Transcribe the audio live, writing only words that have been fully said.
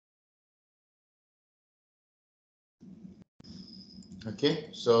Okay,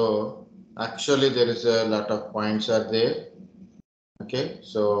 so actually there is a lot of points are there. Okay,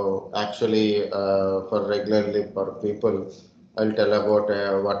 so actually for regularly for people, I'll tell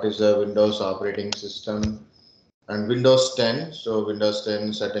about what is a Windows operating system and Windows 10. So Windows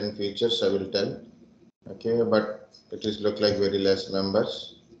 10 certain features I will tell. Okay, but it is look like very less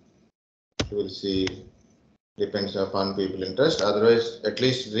members. You will see depends upon people interest. Otherwise, at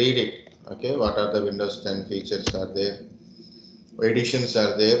least read it. Okay, what are the Windows 10 features are there? Editions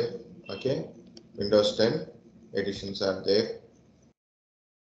are there. Okay, Windows 10 editions are there.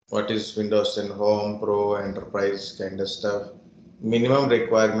 What is Windows 10 Home, Pro, Enterprise kind of stuff. Minimum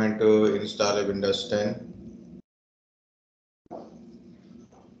requirement to install a Windows 10.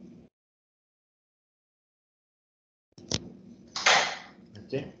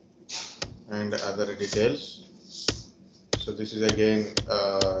 Okay, and other details. So this is again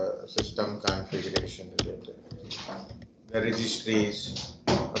system configuration related. The registries,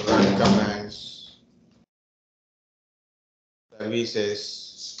 run commands,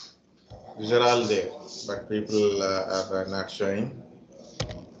 services. These are all there, but people are not showing.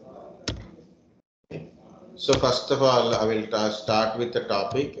 So first of all, I will start with the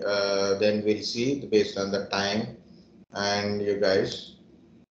topic. Then we'll see based on the time and you guys.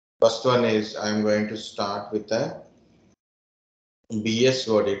 First one is I'm going to start with the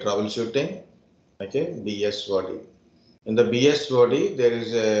BSOD troubleshooting. Okay, BSOD. In the BSOD, there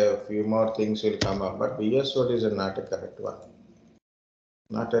is a few more things will come up, but BSOD is not a correct one.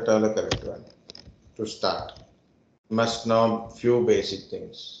 Not at all a correct one. To start, must know few basic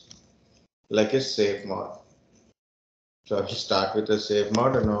things like a safe mode. So I will start with a safe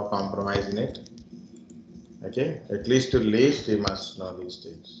mode and no compromise in it. Okay, at least you must know these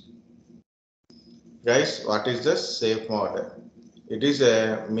things. Guys, what is the safe mode? It is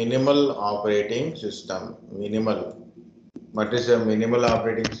a minimal operating system. Minimal. What is a minimal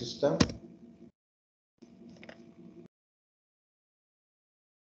operating system?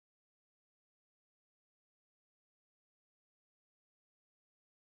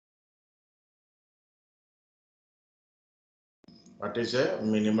 What is a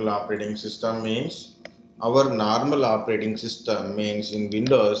minimal operating system means? Our normal operating system means in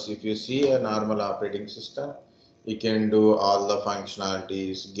Windows, if you see a normal operating system, you can do all the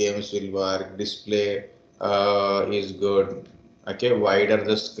functionalities, games will work, display is good, okay, wider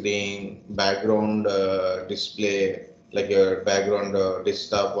the screen, background display, like your background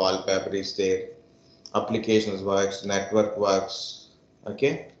desktop wallpaper is there, applications works, network works,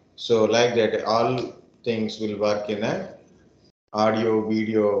 okay. So like that, all things will work in a audio,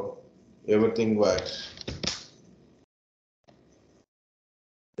 video, everything works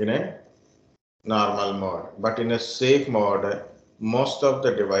in a normal mode. But in a safe mode, most of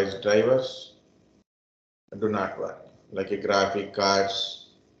the device drivers do not work. Like a graphic cards,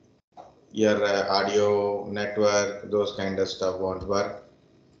 your audio network, those kind of stuff won't work.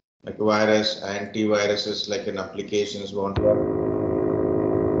 Like virus, antiviruses, like in applications won't work.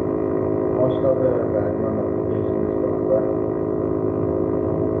 Most of the background applications don't work.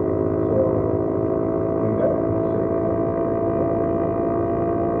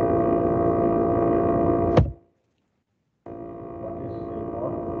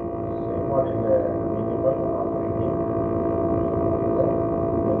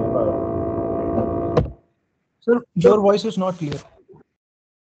 Sir, your voice is not clear.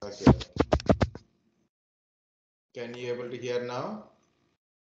 Okay. Can you able to hear now?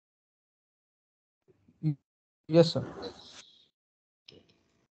 Yes, sir.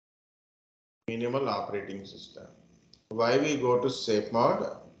 Minimal operating system. Why we go to safe mode?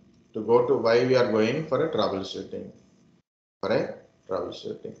 To go to why we are going for a troubleshooting. For a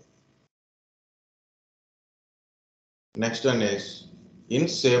troubleshooting. Next one is in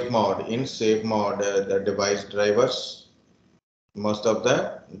safe mode. In safe mode, the device drivers, most of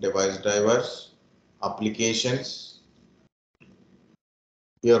the device drivers, applications,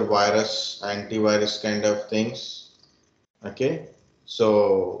 your virus, antivirus kind of things. Okay,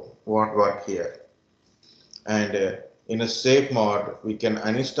 so won't work here. And in a safe mode, we can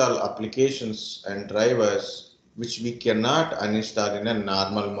uninstall applications and drivers which we cannot uninstall in a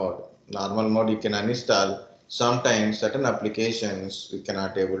normal mode. Normal mode you can uninstall. Sometimes certain applications we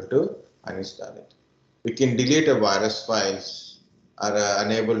cannot able to uninstall it. We can delete a virus files or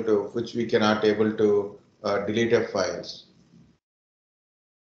unable to, which we cannot able to delete a files.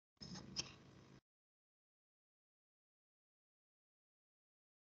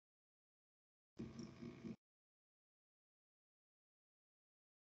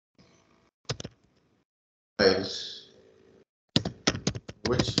 Files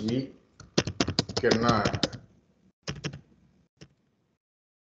which we cannot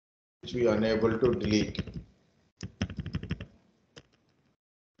which we unable to delete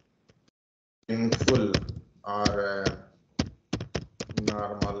in full or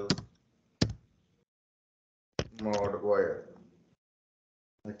normal mode wire.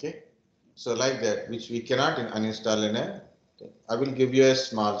 Okay, so like that, which we cannot uninstall in a. I will give you a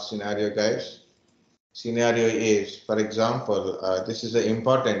small scenario, guys. Scenario is, for example, this is an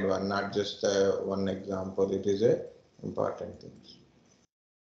important one, not just one example. It is a important thing.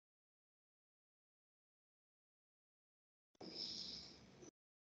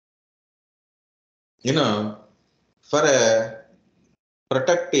 You know, for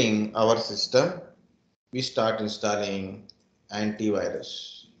protecting our system, we start installing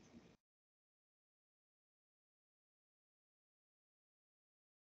antivirus.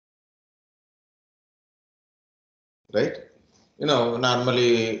 Right? You know,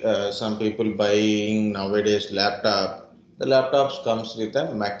 normally some people buying nowadays laptop. The laptops comes with a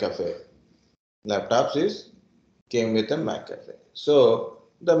McAfee. Laptops came with a McAfee. So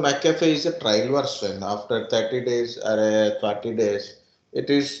the McAfee is a trial version. After 30 days or 40 days, it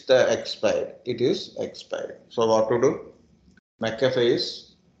is the expired. It is expired. So what to do? McAfee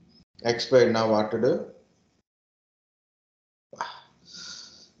is expired. Now what to do?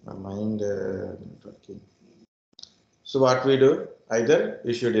 My mind not working. So what we do? Either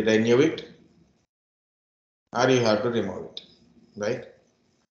you should renew it or you have to remove it, right?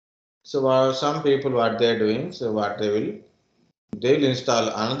 So some people what they are doing? So what they will install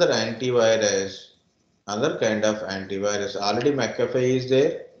another antivirus, another kind of antivirus. Already McAfee is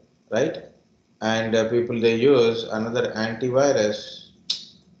there, right? And people they use another antivirus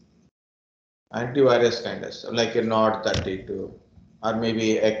kind of stuff, like a Nord 32, or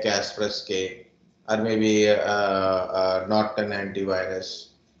maybe a Kaspersky, or maybe Norton antivirus,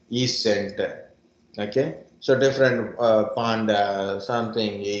 eScent. Okay, so different Panda,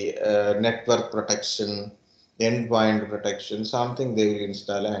 something network protection, endpoint protection, something they will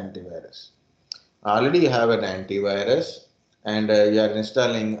install an antivirus. Already you have an antivirus and you are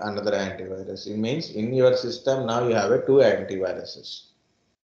installing another antivirus. It means in your system now you have a two antiviruses.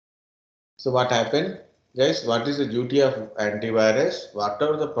 So what happened? Guys, what is the duty of antivirus?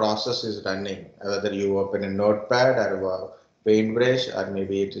 Whatever the process is running, whether you open a notepad or a paintbrush, or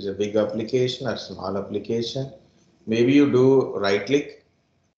maybe it is a big application or small application, maybe you do right click,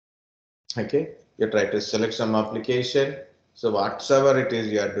 okay, you try to select some application. So whatsoever it is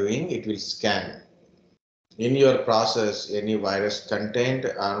you are doing, it will scan. In your process, any virus content,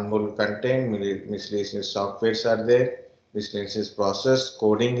 harmful content, miscellaneous softwares are there, miscellaneous process,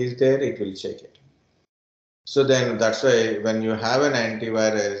 coding is there, it will check it. So then that's why when you have an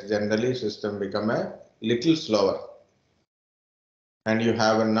antivirus, generally system become a little slower. And you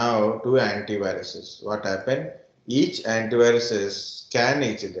have now two antiviruses. What happened? Each antiviruses scan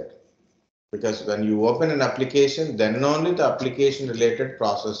each other. Because when you open an application, then only the application related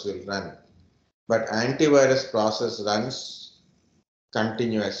process will run. But antivirus process runs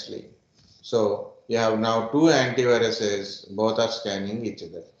continuously. So you have now two antiviruses, both are scanning each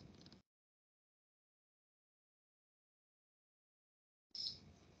other.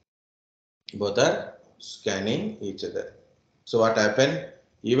 Both are scanning each other. So what happened?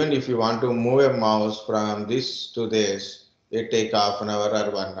 Even if you want to move a mouse from this to this, it take half an hour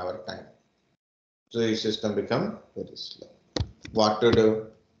or 1 hour time. So the system become very slow. What to do?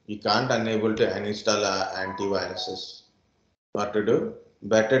 You can't unable to uninstall antiviruses. What to do?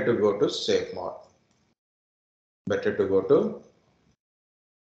 Better to go to safe mode. Better to go to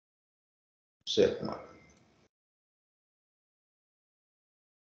safe mode.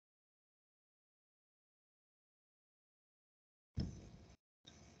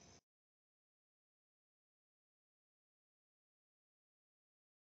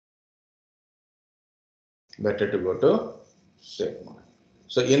 Better to go to safe mode.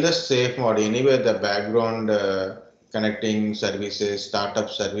 So in the safe mode, anyway, the background connecting services,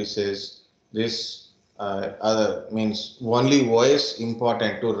 startup services, this other means only OS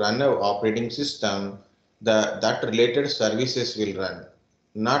important to run an operating system. That related services will run.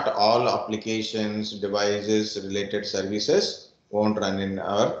 Not all applications, devices, related services won't run in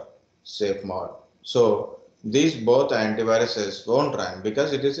our safe mode. So these both antiviruses won't run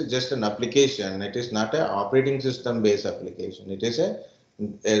because it is just an application. It is not an operating system based application. It is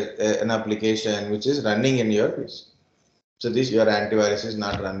an application which is running in your PC. So this your antivirus is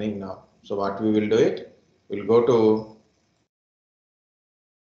not running now. So what we will do it? We'll go to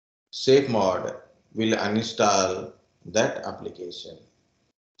safe mode. We'll uninstall that application.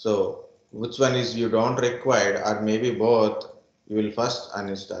 So which one is you don't require, or maybe both, you will first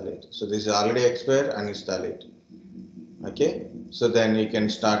uninstall it. So this is already expired, uninstall it. Okay, so then you can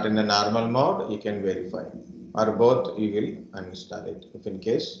start in the normal mode, you can verify, or both you will uninstall it if in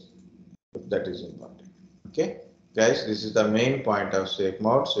case if that is important. Okay, guys, this is the main point of safe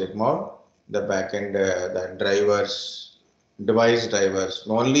mode. Safe mode, the backend, the drivers, device drivers.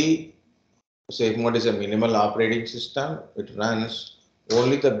 Only safe mode is a minimal operating system. It runs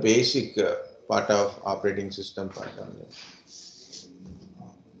only the basic part of operating system part only.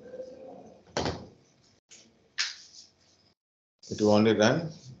 It will only run.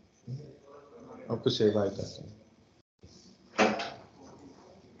 आपको save आएगा.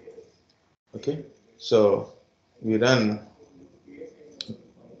 Okay, so we run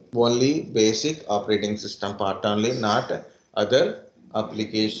only basic operating system part only, not other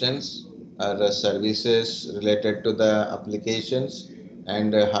applications or services related to the applications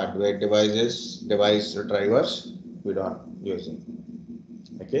and hardware devices, device drivers. We don't using.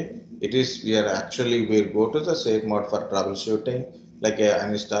 Okay, it is we are actually we'll go to the safe mode for troubleshooting, like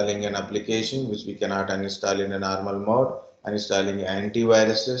uninstalling an application which we cannot uninstall in a normal mode, uninstalling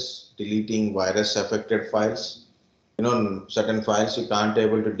antiviruses, deleting virus affected files. You know, certain files you can't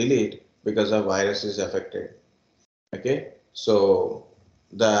able to delete because a virus is affected. Okay, so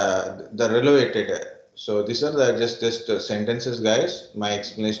the related, so these are the just sentences, guys. My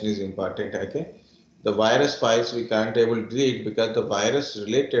explanation is important. Okay, the virus files we can't able to delete because the virus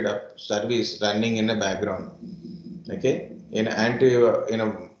related service running in a background. Okay, in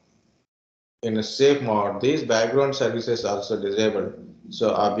a safe mode, these background services also disabled.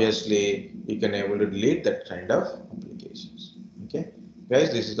 So obviously you can able to delete that kind of applications. Okay,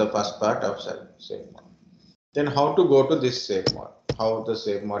 guys, this is the first part of safe mode. Then how to go to this safe mode? How the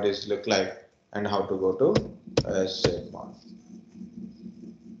safe mode is look like and how to go to safe mode.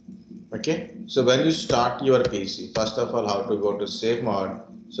 Okay, so when you start your PC, first of all, how to go to safe mode.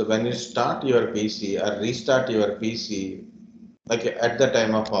 So when you start your PC or restart your PC, like at the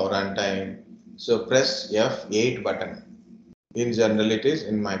time of power on time, so press F8 button. In general, it is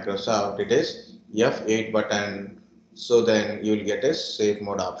in Microsoft, it is F8 button. So then you will get a safe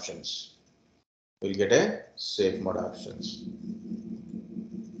mode options. You will get a safe mode options.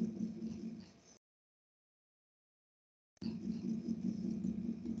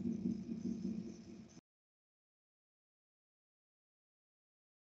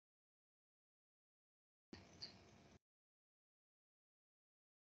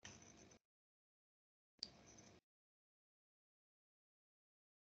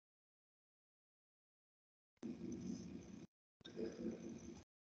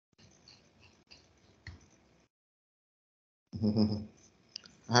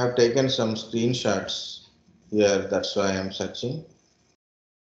 I have taken some screenshots here, that's why I am searching.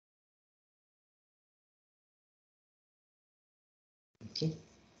 Okay.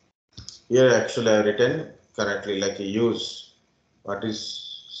 Here actually I have written correctly like a use. What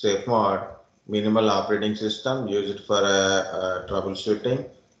is safe mode? Minimal operating system, use it for troubleshooting.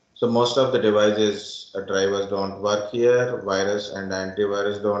 So most of the devices drivers don't work here, virus and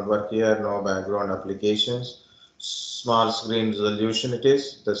antivirus don't work here, no background applications. Small screen resolution it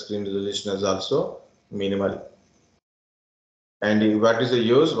is, the screen resolution is also minimal. And what is the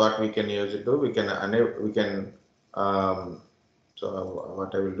use? What we can use it to? We can so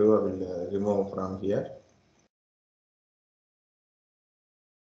what I will do, I will remove from here.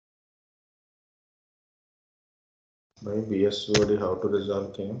 By BSOD, how to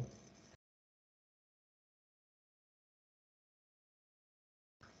resolve came.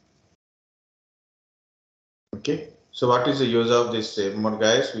 Okay. So what is the use of this safe mode,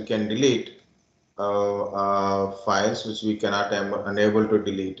 guys? We can delete files which we cannot unable to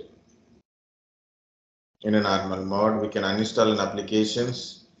delete in a normal mode. We can uninstall an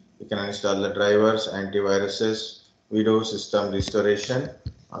applications. We can uninstall the drivers, antiviruses. We do system restoration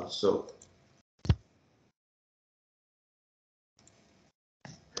also.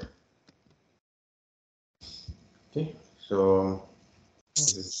 Okay. So,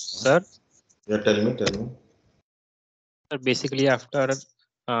 Sir, yeah, tell me. basically after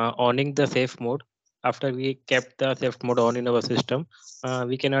owning the safe mode, after we kept the safe mode on in our system,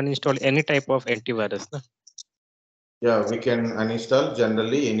 we can uninstall any type of antivirus. Na? Yeah, we can uninstall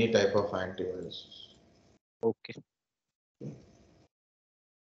generally any type of antivirus. Okay.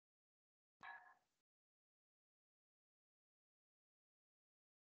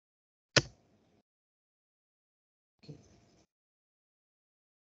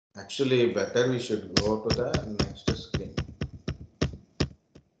 Actually, better we should go to the next screen.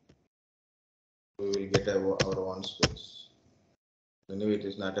 We will get our own space. Anyway, it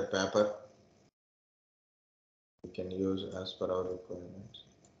is not a paper. We can use as per our requirements.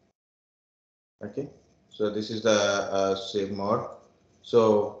 Okay. So this is the save mode.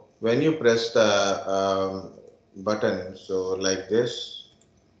 So when you press the button, so like this,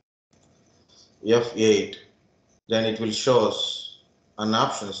 F8, then it will show us an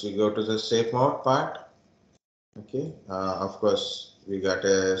options. You go to the save mode part. Okay, of course, we got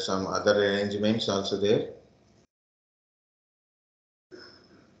some other arrangements also there.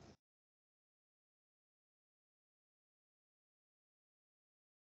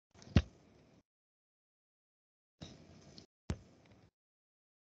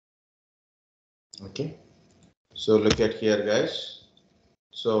 Okay, so look at here, guys.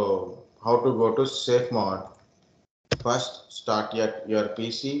 So how to go to safe mode? First, start your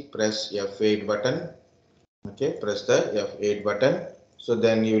PC, press F8 button. Okay, press the F8 button. So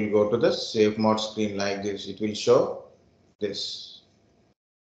then you will go to the save mode screen like this. It will show this.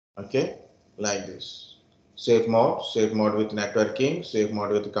 Okay, like this. Save mode with networking, save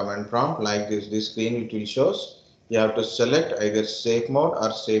mode with command prompt like this. This screen it will shows. You have to select either save mode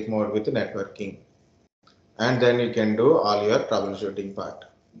or save mode with networking. And then you can do all your troubleshooting part.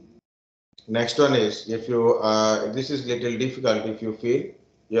 Next one is if you this is little difficult if you feel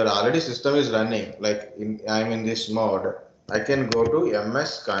your already system is running like I'm in this mode. I can go to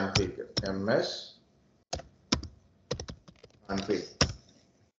msconfig.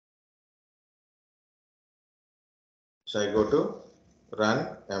 So I go to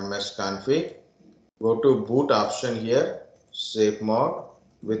run msconfig. Go to boot option here. Safe mode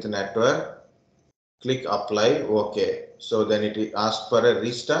with network. Click apply. OK. So then it asks for a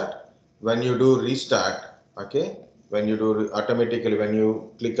restart. When you do restart, okay, when you do automatically, when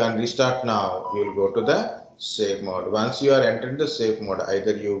you click on restart now, you will go to the safe mode. Once you are entered the safe mode,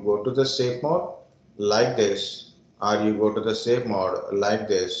 either you go to the safe mode like this, or you go to the safe mode like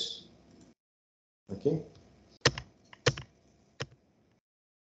this. Okay.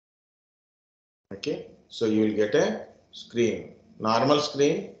 Okay. So you will get a screen, normal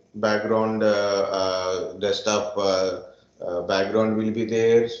screen, background, desktop background will be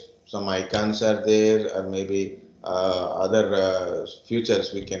there. Some icons are there, or maybe other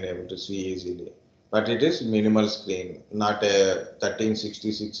features we can able to see easily. But it is minimal screen, not a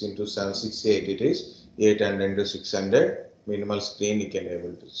 1366 into 768. It is 800 into 600 minimal screen you can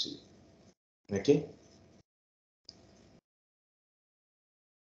able to see. Okay.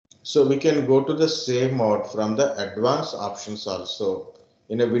 So we can go to the save mode from the advanced options also.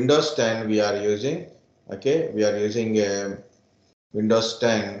 In a Windows 10 we are using, okay, we are using a Windows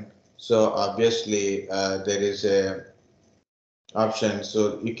 10. So obviously there is a option.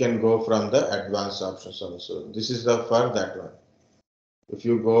 So you can go from the advanced options also. This is the for that one. If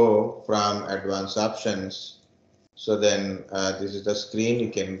you go from advanced options, so then this is the screen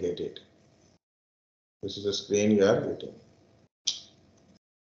you can get it. This is the screen you are getting.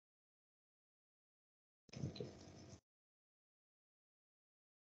 Okay.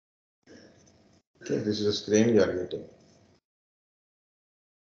 Okay, this is the screen you are getting.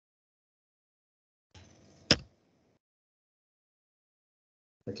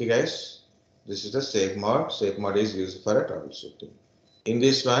 Okay, guys, this is the save mode. Save mode is used for a troubleshooting. In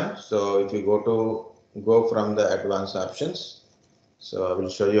this one, so if you go from the advanced options, so I will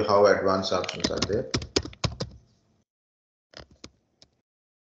show you how advanced options are there.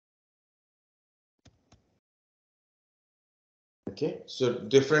 Okay, so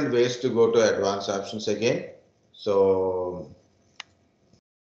different ways to go to advanced options again. So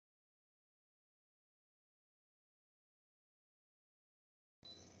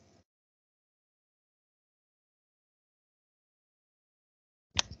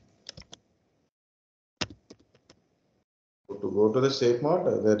to go to the safe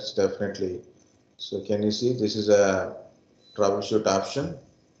mode, that's definitely. So can you see this is a troubleshoot option.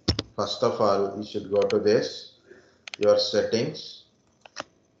 First of all, you should go to this, your settings.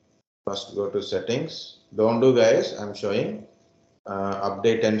 First go to settings. Don't do guys, I'm showing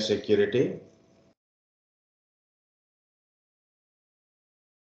update and security.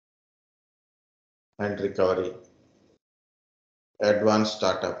 And recovery. Advanced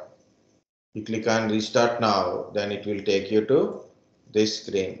startup. You click on restart now, then it will take you to this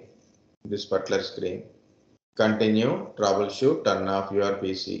screen, this particular screen. Continue, troubleshoot, turn off your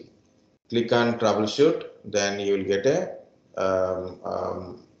PC. Click on troubleshoot, then you will get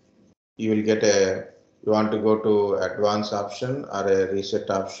you want to go to advanced option or a reset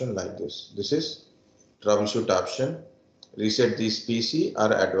option like this. This is troubleshoot option, reset this PC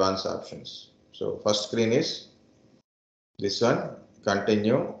or advanced options. So first screen is this one,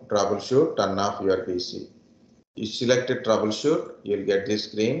 continue, troubleshoot, turn off your PC. You select a troubleshoot, you'll get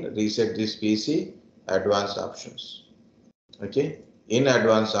this screen, reset this PC, advanced options. Okay. In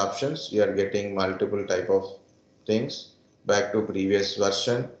advanced options, you are getting multiple type of things. Back to previous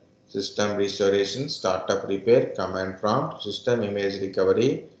version, system restoration, startup repair, command prompt, system image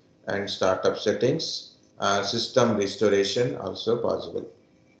recovery, and startup settings. System restoration also possible.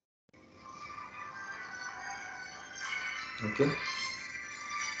 Okay.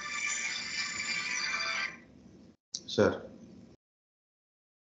 Sir.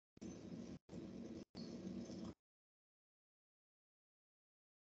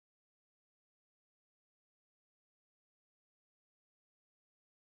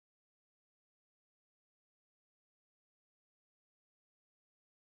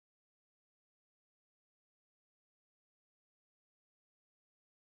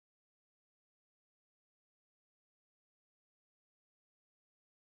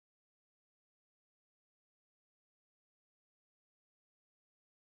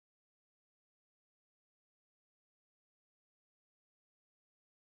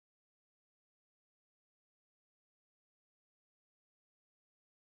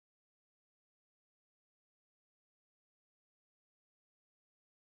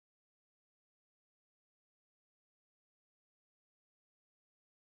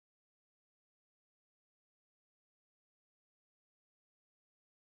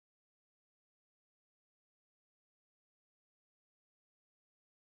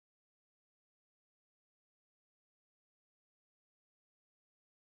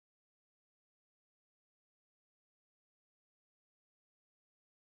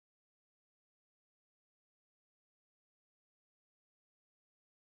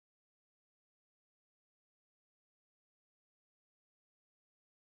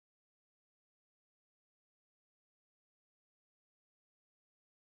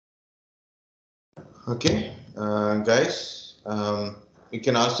 Okay, guys, you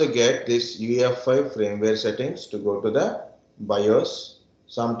can also get this UEFI firmware settings to go to the BIOS.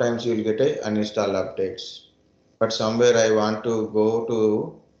 Sometimes you will get a uninstall updates, but somewhere I want to go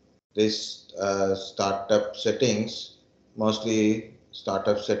to this startup settings, mostly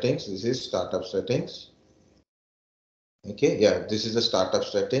startup settings. This is startup settings. Okay, yeah, this is the startup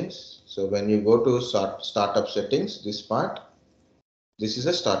settings. So when you go to startup settings, this part, this is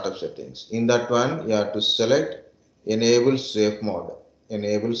a startup settings. In that one, you have to select enable safe mode,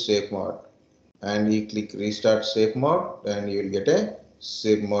 enable safe mode, and you click restart safe mode, then you will get a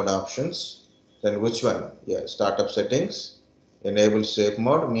safe mode options. Then which one? Yeah, startup settings, enable safe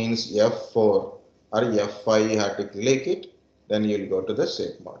mode means F4 or F5, you have to click it, then you will go to the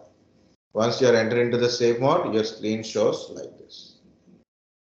safe mode. Once you are entered into the safe mode, your screen shows like this.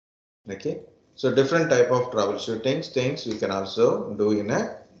 Okay. So different type of troubleshooting things we can also do in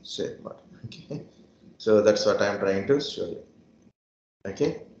a safe mode. Okay. So that's what I'm trying to show you.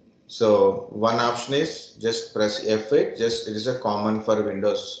 Okay. So one option is just press F8. Just it is a common for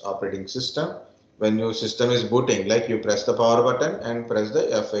Windows operating system. When your system is booting, like you press the power button and press the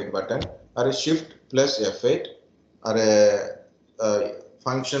F8 button, or a shift plus F8, or a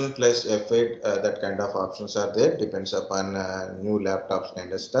function plus F8. That kind of options are there. Depends upon new laptops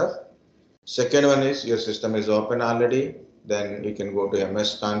kind of stuff. Second one is your system is open already, then you can go to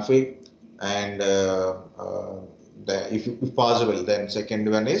msconfig and if possible, then second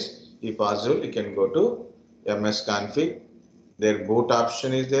one is if possible you can go to msconfig. Their boot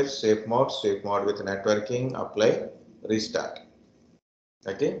option is there, safe mode with networking, apply, restart.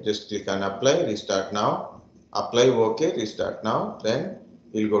 Okay, just click on apply, restart now, apply, okay, restart now, then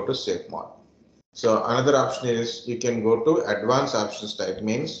you'll go to safe mode. So another option is you can go to advanced options type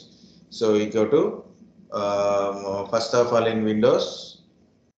means, so you go to first of all in Windows,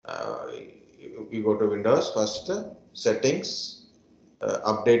 you go to Windows first, settings,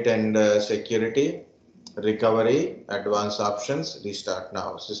 update and security, recovery, advanced options, restart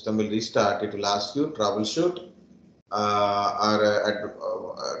now. System will restart, it will ask you troubleshoot or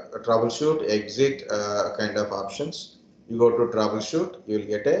troubleshoot, exit kind of options. You go to troubleshoot, you will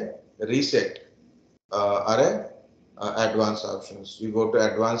get a reset advanced options. You go to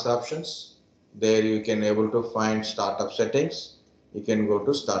advanced options, there you can able to find startup settings. You can go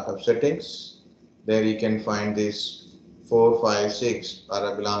to startup settings. There you can find these 4, 5, 6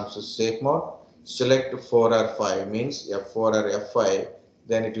 are belongs to safe mode. Select 4 or 5 means F4 or F5,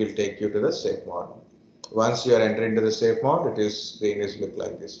 then it will take you to the safe mode. Once you are entering into the safe mode, it is screen is look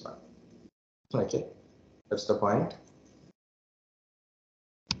like this one. Okay, that's the point.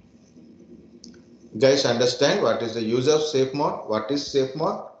 Guys, understand what is the use of safe mode, what is safe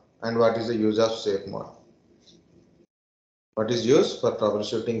mode, and what is the use of safe mode. What is used for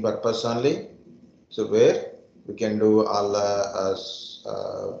troubleshooting purpose only. So where we can do all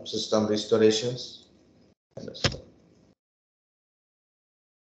system restorations and stuff.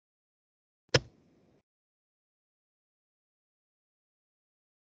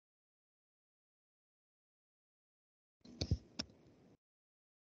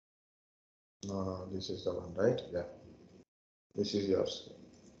 No, this is the one, right? Yeah. This is yours.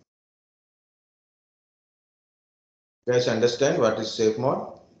 Guys, understand what is safe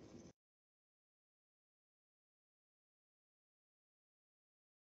mode?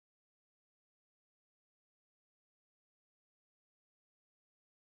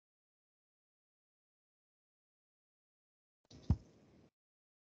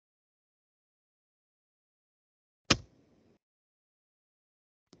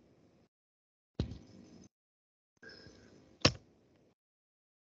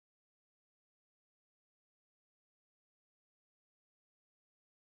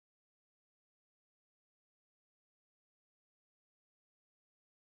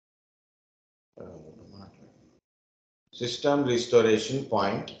 System restoration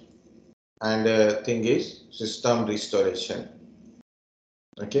point, and thing is system restoration.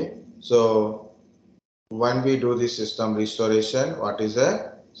 Okay, so when we do the system restoration, what is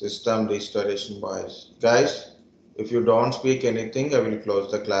a system restoration, boys? Guys, if you don't speak anything, I will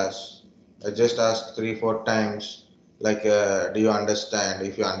close the class. I just asked 3-4 times, like, do you understand?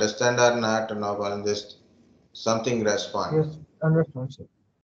 If you understand or not, no problem, just something respond. Yes, understand, sir.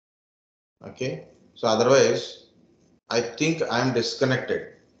 Okay, so otherwise, I think I'm disconnected.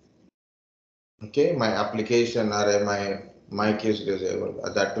 Okay, my application or my mic is disabled.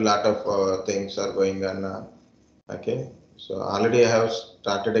 That a lot of things are going on. Okay, so already I have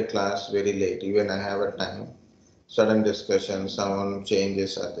started a class very late. Even I have a time. Sudden discussion, some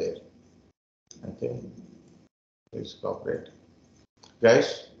changes are there. Okay, please cooperate,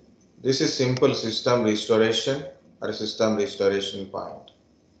 guys. This is simple system restoration or a system restoration point.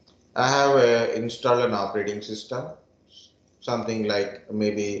 I have installed an operating system, something like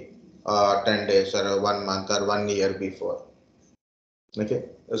maybe 10 days or 1 month or 1 year before. Okay,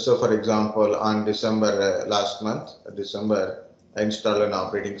 so for example, on December last month, December, I installed an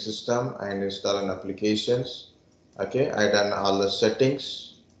operating system and installed an applications. Okay, I done all the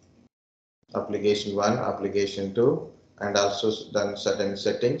settings, application 1, application 2, and also done certain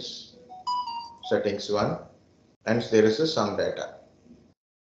settings, settings 1, and there is some data.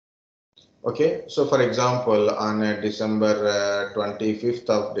 Okay, so for example, on December 25th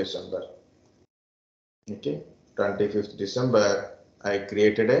of December, okay, 25th December, I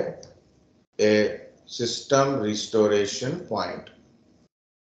created a system restoration point.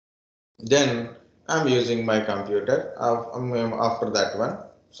 Then I'm using my computer. After that one,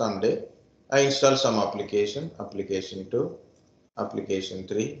 someday, I install some application, application 2, application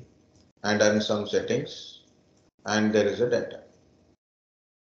 3, and run some settings, and there is a data.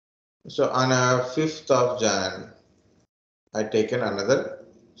 So on a 5th of Jan, I taken another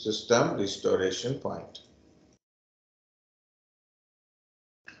system restoration point.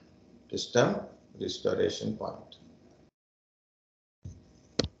 System restoration point.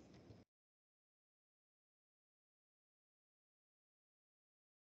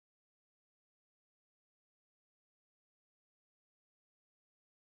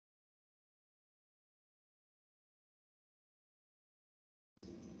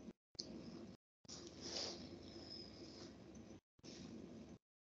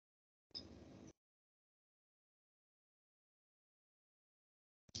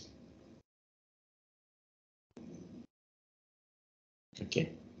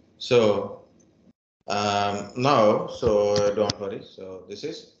 Okay, so now, so don't worry. So this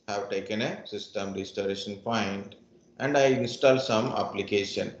is have taken a system restoration point, and I install some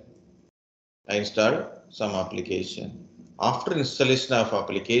application. I installed some application. After installation of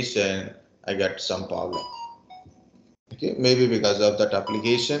application, I got some problem. Okay, maybe because of that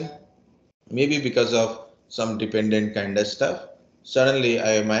application, maybe because of some dependent kind of stuff. Suddenly,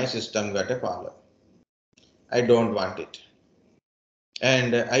 my system got a problem. I don't want it,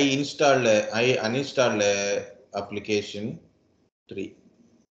 and I uninstalled application 3.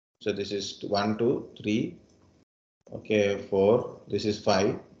 So this is 1, 2, 3. Okay, 4. This is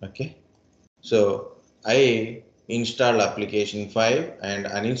 5. Okay. So I install application 5 and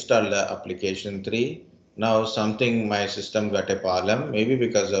uninstall the application 3. Now something my system got a problem, maybe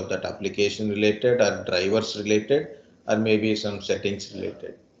because of that application related or drivers related, or maybe some settings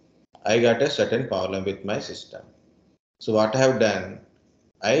related. I got a certain problem with my system. So what I have done,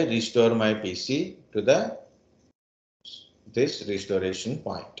 I restore my PC to this restoration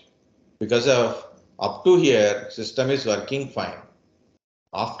point. Because of up to here, system is working fine.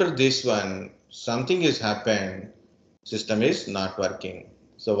 After this one, something is happened, system is not working.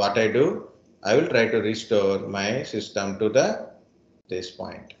 So what I do, I will try to restore my system to this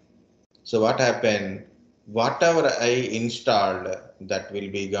point. So what happened, whatever I installed, that will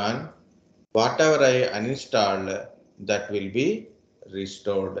be gone. Whatever I uninstalled, that will be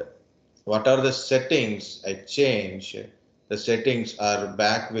restored. What are the settings I change? The settings are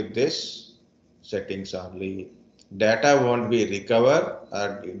back with this settings only. Data won't be recovered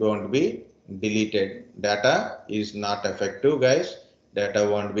or it won't be deleted. Data is not effective, guys. Data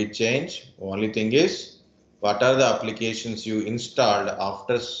won't be changed. Only thing is, what are the applications you installed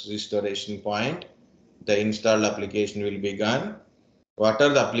after restoration point? The installed application will be gone. What are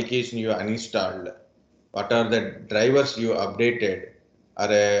the application you uninstalled? What are the drivers you updated? Or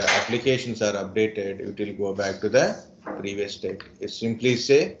applications are updated, it will go back to the previous state. It simply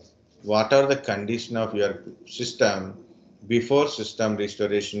say what are the condition of your system before system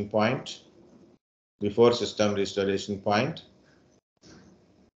restoration point. Before system restoration point.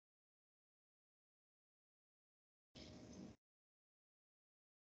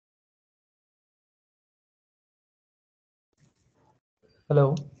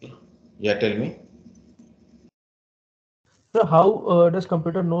 Hello. Yeah, tell me. So how does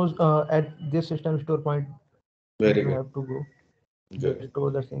computer knows at this system store point that Very you good. have to go Good.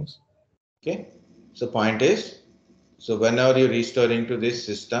 restore the things? Okay. So point is, so whenever you're restoring to this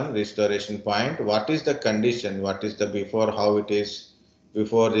system restoration point, what is the condition? What is the before, how it is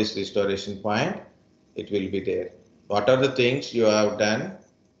before this restoration point? It will be there. What are the things you have done?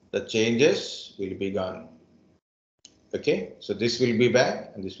 The changes will be gone. Okay, so this will be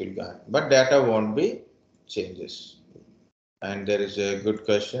back and this will be gone, but data won't be changes. And there is a good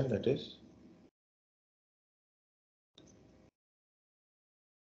question, that is,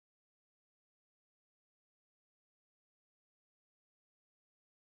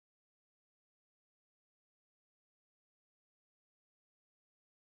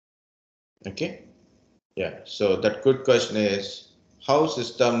 okay. Yeah, so that good question is how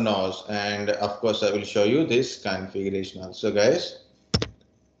system knows, and of course I will show you this configuration also, guys.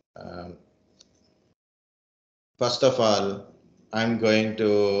 Um, First of all, I'm going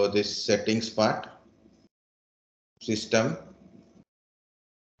to this settings part, system,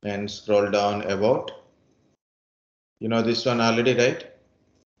 and scroll down about. You know this one already, right?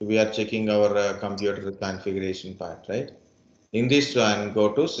 We are checking our computer configuration part, right? In this one,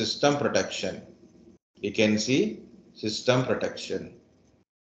 go to system protection. You can see system protection.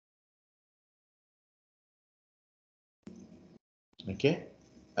 Okay,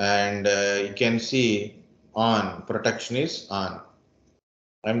 and you can see on, protection is on.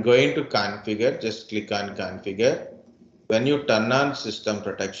 I'm going to configure, just click on configure. When you turn on system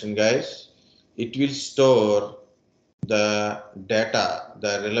protection, guys, it will store the data,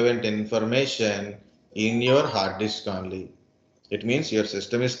 the relevant information in your hard disk only. It means your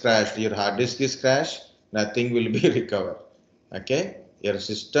system is crashed, your hard disk is crashed, nothing will be recovered. Okay, your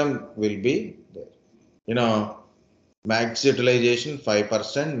system will be there. You know, max utilization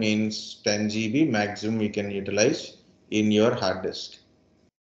 5% means 10 GB maximum you can utilize in your hard disk.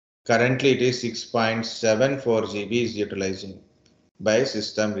 Currently it is 6.74 GB is utilizing by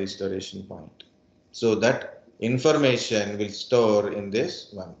system restoration point. So that information will store in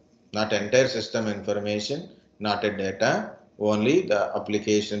this one, not entire system information, not a data, only the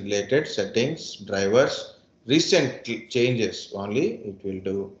application related settings, drivers, recent changes only it will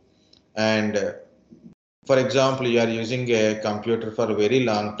do. And for example, you are using a computer for a very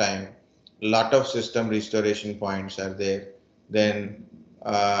long time, lot of system restoration points are there, then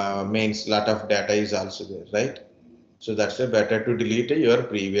means lot of data is also there, right? So that's a better to delete your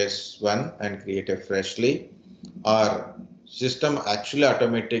previous one and create a freshly, or system actually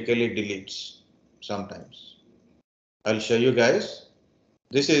automatically deletes sometimes. I'll show you guys.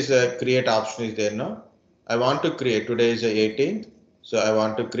 This is a create option is there now. I want to create, today is the 18th. So I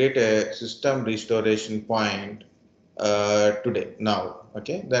want to create a system restoration point today, now.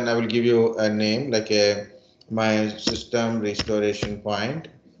 Okay, then I will give you a name like a my system restoration point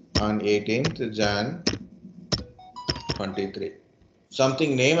on 18th Jan 23.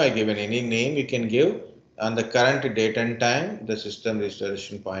 Something name I given, any name you can give, on the current date and time the system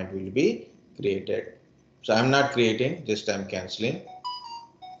restoration point will be created. So I'm not creating, just I'm cancelling.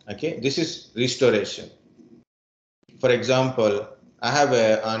 Okay, this is restoration. For example, I have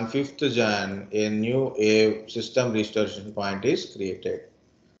a, on 5th Jan a new system restoration point is created.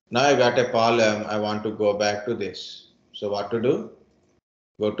 Now I got a problem, I want to go back to this. So what to do?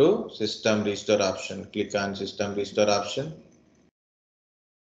 Go to system restore option, click on system restore option.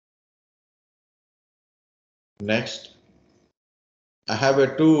 Next, I have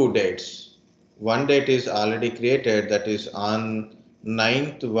a two dates. One date is already created, that is on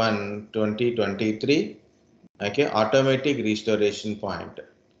 9/1/2023. Okay, automatic restoration point,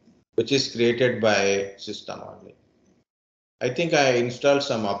 which is created by system only. I think I installed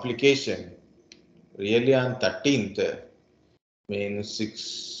some application really on 13th, means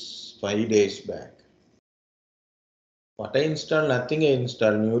 5 days back. What I installed, nothing I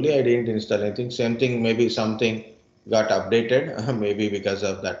installed. Newly I didn't install anything. Same thing, maybe something got updated, maybe because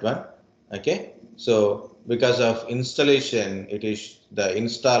of that one. Okay. So because of installation, it is the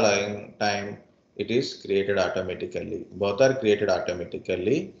installing time, it is created automatically. Both are created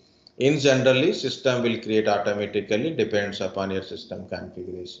automatically. In generally, system will create automatically, depends upon your system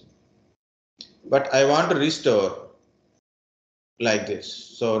configuration. But I want to restore like this.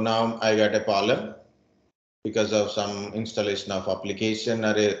 So now I got a problem because of some installation of application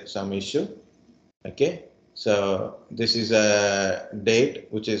or some issue. Okay, so this is a date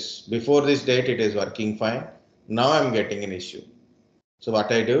which is before this date it is working fine. Now I'm getting an issue. So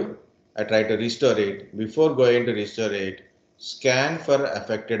what I do, I try to restore it. Before going to restore it, scan for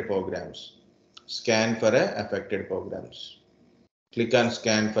affected programs. Scan for affected programs. Click on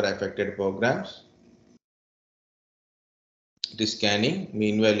scan for affected programs. It is scanning.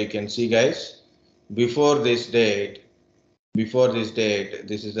 Meanwhile, you can see, guys, before this date,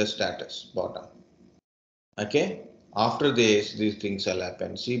 this is the status bottom. Okay. After this, these things will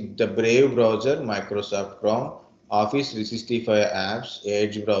happen. See, the Brave browser, Microsoft Chrome, Office 365 apps,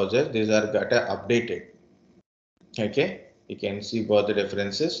 Edge browser, these are got updated. Okay. You can see both the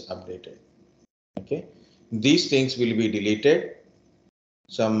references updated. Okay. These things will be deleted.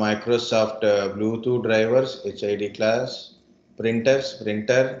 Some Microsoft Bluetooth drivers, HID class, printer,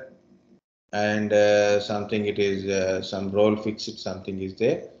 and something it is some role fixed, something is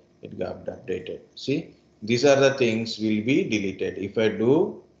there, it got updated. See, these are the things will be deleted. If I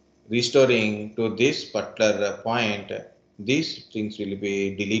do restoring to this particular point, these things will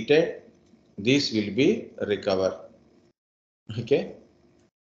be deleted, this will be recovered. Okay,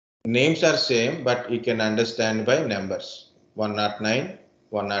 names are same, but you can understand by numbers. 109,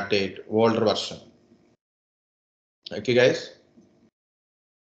 108, older version. Okay, guys,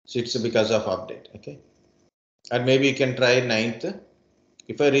 so it's because of update. Okay, and maybe you can try 9th.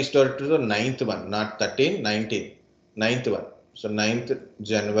 If I restore it to the 9th one, not 13, 19, 9th one. So 9th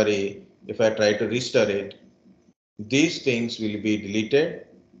January, if I try to restore it, these things will be deleted.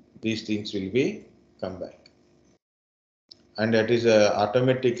 These things will be come back. And that is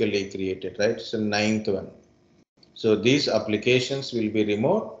automatically created, right? So 9th one. So these applications will be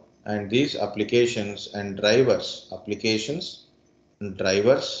removed, and these applications and drivers,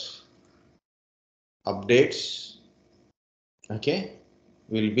 updates, okay,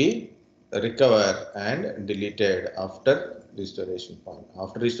 will be recovered and deleted after restoration point.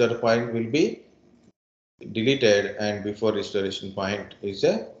 After restoration point will be deleted, and before restoration point is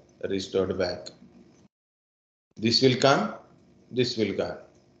restored back. This will come, this will come.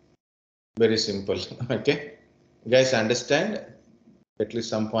 Very simple. Okay, guys, understand at least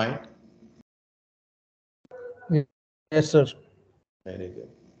some point? Yes, sir. Very good.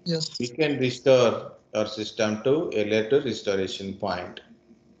 Yes. We can restore our system to a later restoration point.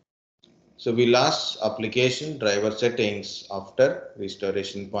 So we lost application driver settings after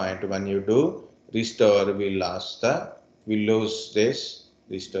restoration point. When you do restore, we lose this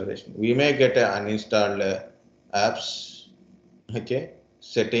restoration. We may get an uninstalled apps, okay,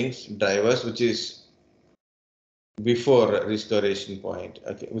 settings, drivers, which is before restoration point,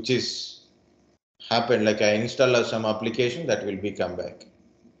 okay, which is happened like I install some application that will be come back.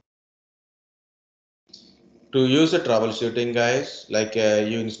 To use the troubleshooting, guys, like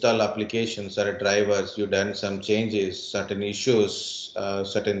you install applications or drivers, you done some changes, certain issues,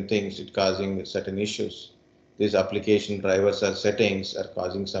 certain things, it causing certain issues. These application drivers or settings are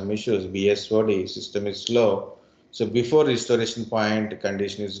causing some issues. BSOD system is slow. So before restoration point,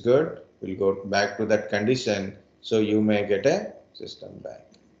 condition is good. We'll go back to that condition. So you may get a system back.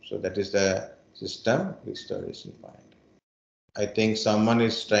 So that is the system restoration point. I think someone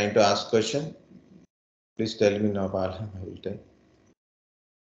is trying to ask question. Please tell me now, Bala. I will tell.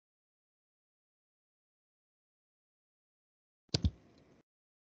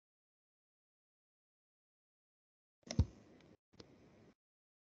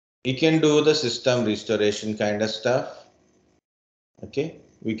 We can do the system restoration kind of stuff. Okay,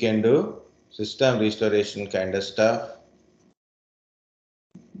 we can do system restoration kind of stuff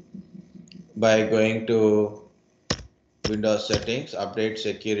by going to Windows settings, update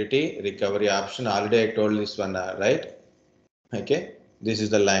security, recovery option. Already I told this one, right? Okay, this is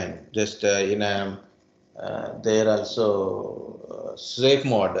the line. Just in a there also safe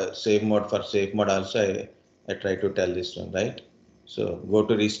mode for safe mode also I try to tell this one, right? So go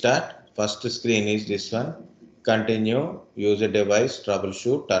to restart. First screen is this one. Continue, user device,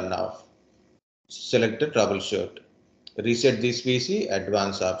 troubleshoot, turn off. Select the troubleshoot. Reset this PC,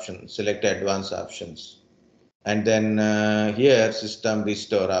 advanced option. Select advanced options. And then here system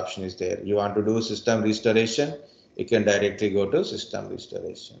restore option is there. You want to do system restoration, you can directly go to system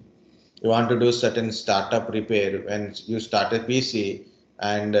restoration. You want to do certain startup repair when you start a PC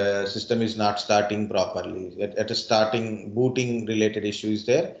and system is not starting properly. At a starting booting related issue is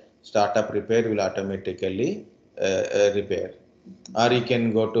there, startup repair will automatically repair. Or you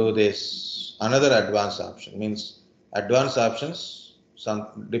can go to this another advanced option, means advanced options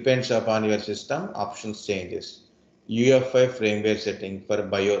some depends upon your system, options changes. UFI firmware setting for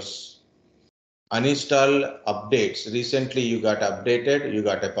BIOS. Uninstall updates. Recently you got updated, you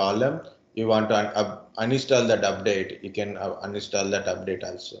got a problem, you want to uninstall that update, you can uninstall that update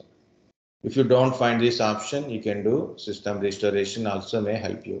also. If you don't find this option, you can do system restoration also may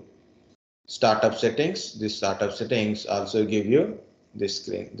help you. Startup settings, this startup settings also give you this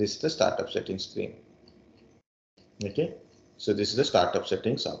screen. This is the startup settings screen. Okay, so this is the startup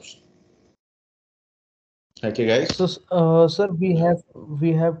settings option. Okay, guys. So, sir, we have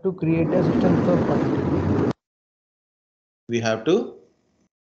to create a system restore point. We have to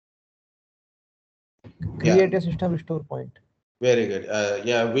Create a system restore point. very good.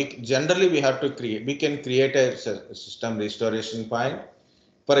 Yeah, we generally we have to create. We can create a system restoration point.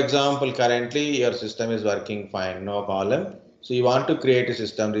 For example, currently your system is working fine, no problem. So you want to create a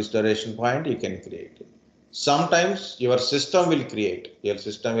system restoration point, you can create it. Sometimes your system will create. Your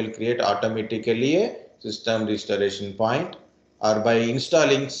system will create automatically a system restoration point, or by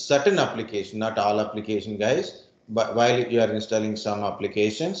installing certain application, not all application, guys. But while you are installing some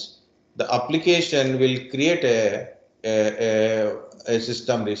applications, the application will create a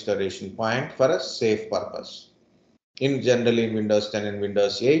system restoration point for a safe purpose. In generally in Windows 10 and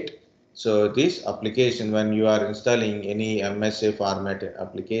Windows 8. So this application, when you are installing any MSA format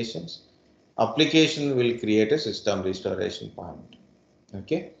applications, application will create a system restoration point.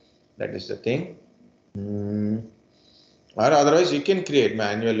 Okay, that is the thing. Or otherwise you can create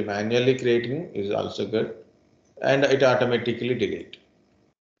manually. Manually creating is also good, and it automatically delete.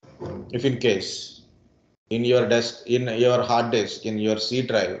 If in case in your desk, in your hard disk, in your C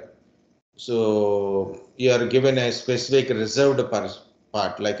drive, so you are given a specific reserved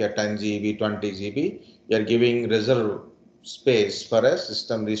part like a 10 GB, 20 GB, you are giving reserve space for a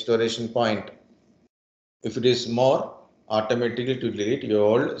system restoration point. If it is more, automatically to delete your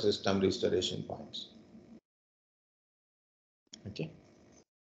old system restoration points. Okay.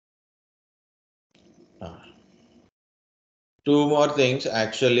 Two more things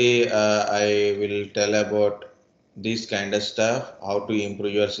actually I will tell about this kind of stuff, how to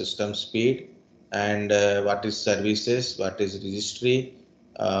improve your system speed, and what is services, what is registry,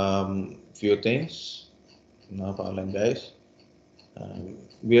 few things. No problem, guys.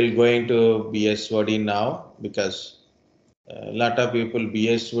 We'll go into BSOD now because a lot of people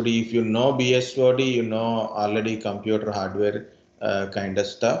BSOD, if you know BSOD, you know already computer hardware kind of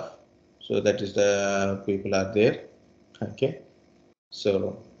stuff. So that is the people are there. Okay.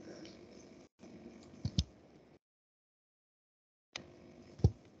 So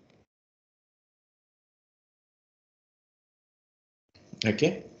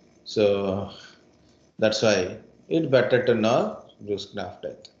okay, so that's why it's better to know blue screen of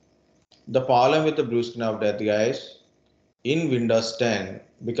death. The problem with the blue screen of death, guys, in Windows 10,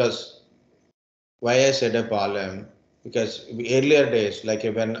 because why I said a problem, because earlier days, like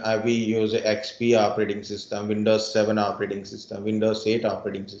when we use XP operating system, Windows 7 operating system, Windows 8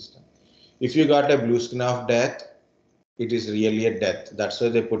 operating system, if you got a blue screen of death, it is really a death. That's why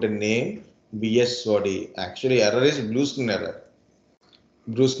they put a name BSOD. Actually, error is blue screen error.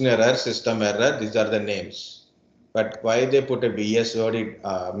 Blue screen error, system error, these are the names. But why they put a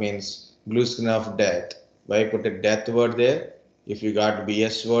BSOD means blue screen of death? Why put a death word there? If you got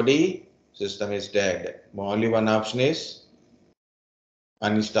BSOD, system is dead. Only one option is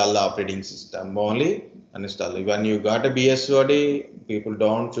uninstall the operating system. Only uninstall. When you got a BSOD, people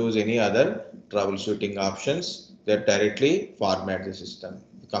don't choose any other troubleshooting options. They directly format the system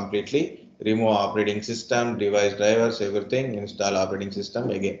completely. Remove operating system, device drivers, everything, install operating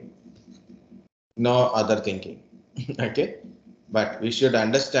system again. No other thinking. Okay. But we should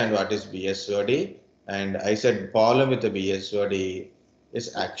understand what is BSOD. And I said problem with the BSOD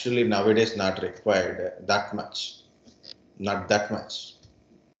is actually nowadays not required that much. Not that much.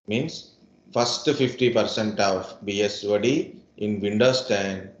 Means first 50% of BSOD in Windows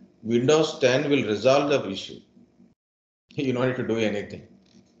 10, Windows 10 will resolve the issue. You don't need to do anything.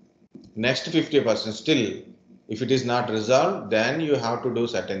 Next 50% still, if it is not resolved, then you have to do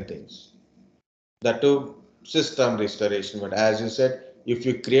certain things. That to system restoration. But as you said, if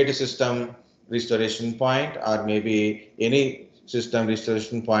you create a system restoration point or maybe any system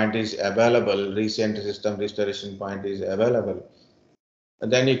restoration point is available, recent system restoration point is available,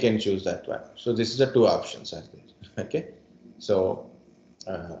 then you can choose that one. So this is the two options are there. Okay. So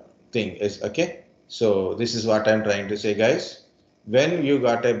thing is okay. So this is what I'm trying to say, guys. When you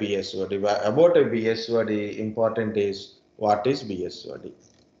got a BSOD, about a BSOD, important is what is BSOD.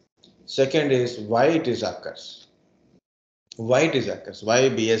 Second is why it is occurs. Why it is occurs. Why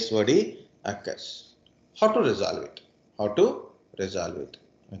BSOD occurs. How to resolve it. How to resolve it.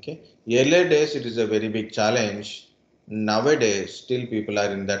 Okay. Earlier days it is a very big challenge. Nowadays still people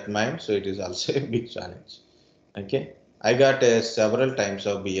are in that mind, so it is also a big challenge. Okay. I got several times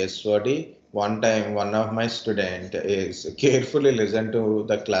of BSOD. One time, one of my student is carefully listen to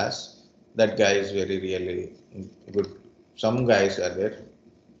the class. That guy is very really good. Some guys are there.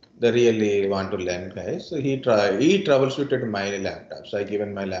 They really want to learn, guys. So he troubleshooted my laptop. So I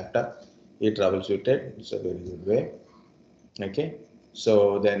given my laptop. He troubleshooted. It's a very good way. Okay.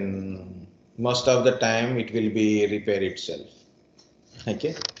 So then most of the time it will be repair itself.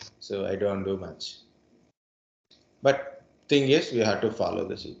 Okay. So I don't do much. But thing is, we have to follow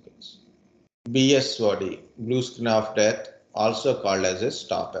the sequence. BSOD, blue screen of death, also called as a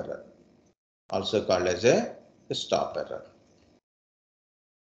stop error. Also called as a stop error.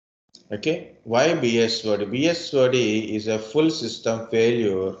 Okay, why BSOD? BSOD is a full system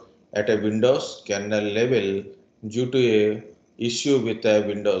failure at a Windows kernel level due to a issue with a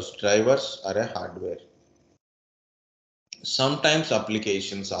Windows drivers or a hardware. Sometimes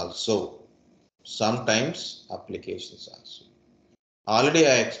applications also. Sometimes applications also. Already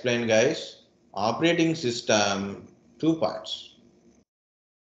I explained, guys, operating system, two parts.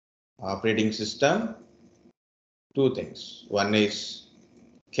 Operating system, two things. One is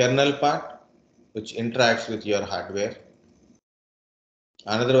kernel part, which interacts with your hardware.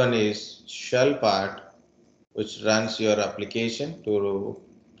 Another one is shell part, which runs your application to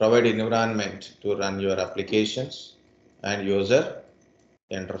provide environment to run your applications and user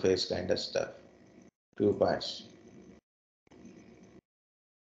interface kind of stuff. Two parts.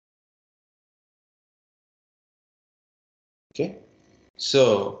 Okay.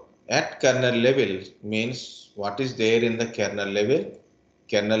 So at kernel level means what is there in the kernel level?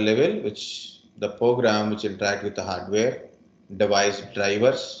 Kernel level, which the program which interact with the hardware, device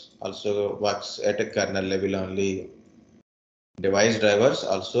drivers also works at a kernel level only. Device drivers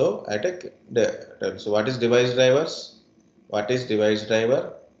also at a, so what is device drivers? What is device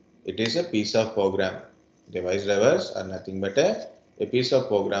driver? It is a piece of program. Device drivers are nothing but a piece of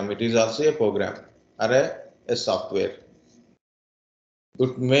program. It is also a program or a software.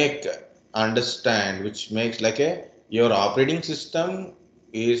 Would make understand, which makes like a your operating system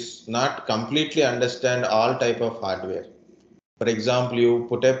is not completely understand all type of hardware. For example, you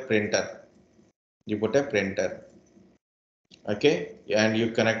put a printer, okay, and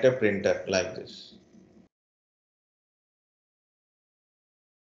you connect a printer like this.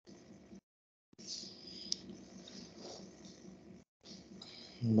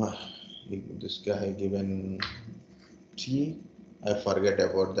 This guy given T. I forget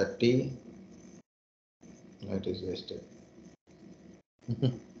about the T. It is wasted.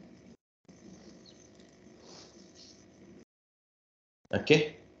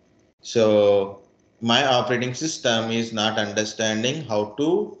 Okay. So my operating system is not understanding how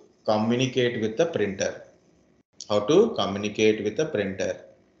to communicate with the printer. How to communicate with the printer.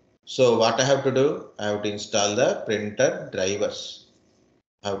 So what I have to do? I have to install the printer drivers.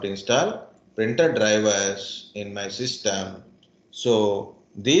 I have to install printer drivers in my system. So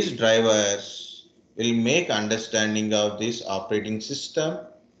these drivers will make understanding of this operating system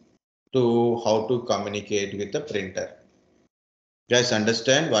to how to communicate with the printer. Guys,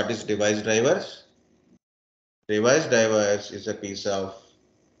 understand what is device drivers? Device drivers is a piece of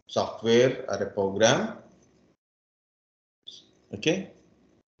software or a program. Okay.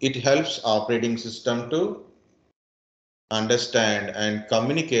 It helps operating system to understand and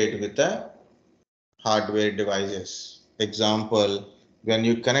communicate with the hardware devices. Example, when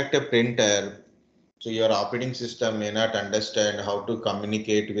you connect a printer, so your operating system may not understand how to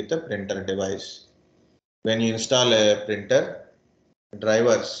communicate with the printer device. When you install a printer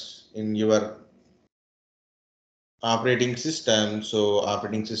drivers in your operating system, so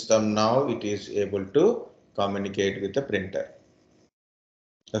operating system now it is able to communicate with the printer.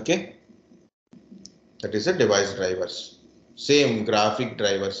 Okay, that is a device drivers. Same graphic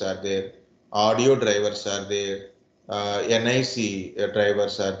drivers are there, audio drivers are there, NIC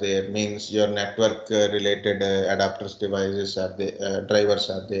drivers are there, means your network related adapters devices are there, drivers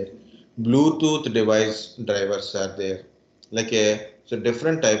are there, Bluetooth device drivers are there, like a so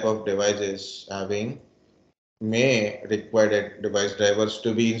different type of devices having may require device drivers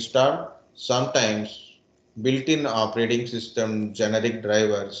to be installed. Sometimes built-in operating system generic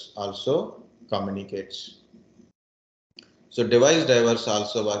drivers also communicates. So device drivers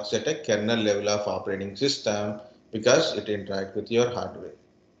also works at a kernel level of operating system because it interacts with your hardware.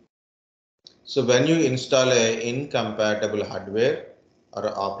 So when you install a incompatible hardware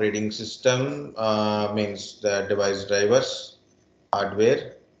or operating system, means the device drivers,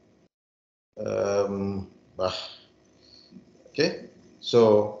 hardware. Um, okay,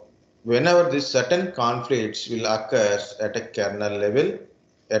 so whenever these certain conflicts will occur at a kernel level,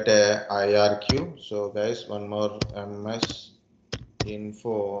 at a IRQ. So guys, one more MS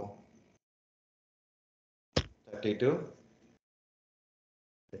info 32.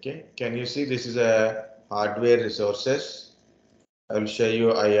 Okay, can you see this is a hardware resources? I will show you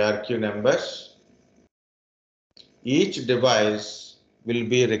IRQ numbers. Each device will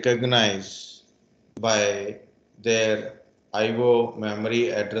be recognized by their IO memory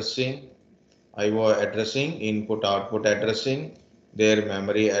addressing, input output addressing, their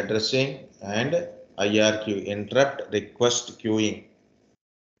memory addressing, and IRQ, interrupt request queuing.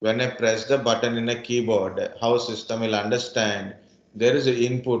 When I press the button in a keyboard, how system will understand there is an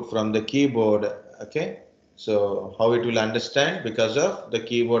input from the keyboard. Okay, so how it will understand, because of the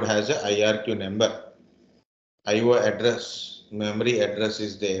keyboard has a IRQ number, IO address, memory address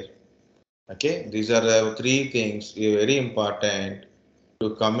is there. Okay, these are the three things very important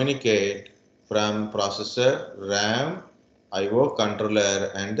to communicate from processor, RAM, IO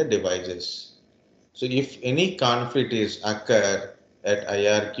controller, and the devices. So if any conflict is occur at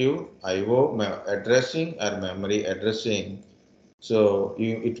IRQ, IO addressing or memory addressing, so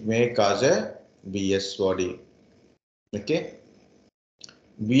it may cause a BSOD. Okay,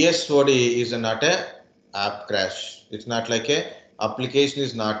 BSOD is not a app crash. It's not like a application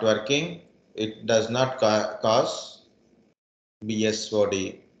is not working. It does not cause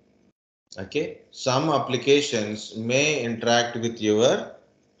BSOD. Okay, some applications may interact with your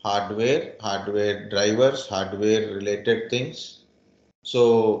hardware drivers, hardware related things.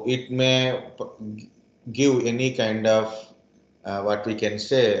 So it may give any kind of what we can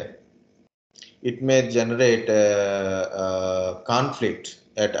say, it may generate a conflict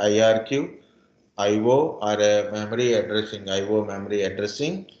at IRQ, IO, or a memory addressing, IO memory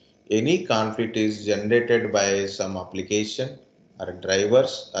addressing. Any conflict is generated by some application or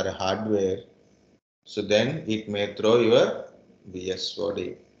drivers or hardware. So then it may throw your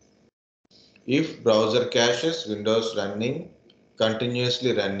BSOD. If browser caches, Windows running,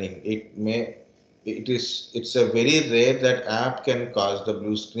 continuously running, it's a very rare that app can cause the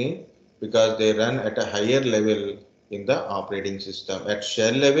blue screen because they run at a higher level in the operating system. At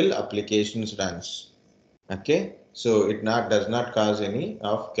shell level, applications runs. Okay, so it does not cause any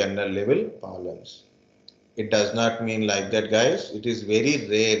of kernel level problems. It does not mean like that, guys. It is very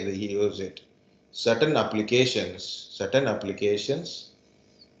rare he use it. Certain applications,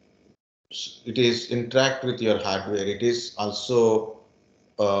 it is interact with your hardware. It is also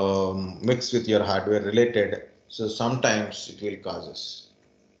mixed with your hardware related. So sometimes it will causes.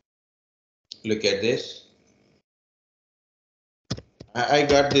 Look at this. I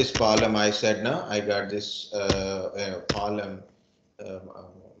got this column. I said no. I got this column.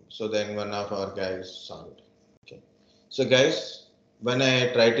 So then one of our guys solved. Okay. So guys, when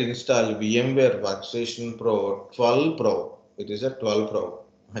I try to install VMware Workstation Pro 12 Pro, it is a 12 Pro.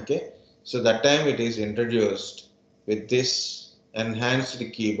 Okay. So that time it is introduced with this enhanced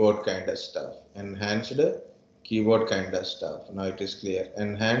keyboard kind of stuff. Enhanced keyboard kind of stuff. Now it is clear.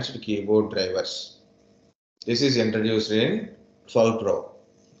 Enhanced keyboard drivers. This is introduced in 12 Pro.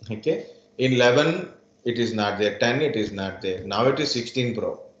 Okay. In 11 it is not there. 10 it is not there. Now it is 16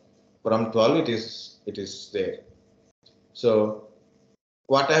 Pro. From 12 it is there. So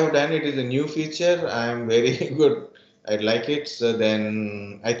what I have done, it is a new feature. I am very good. I like it. So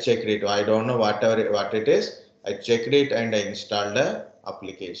then I checked it. I don't know what it is. I checked it and I installed the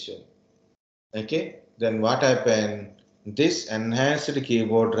application. Okay. Then what happened? This enhanced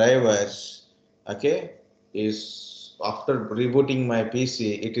keyboard drivers, okay, is after rebooting my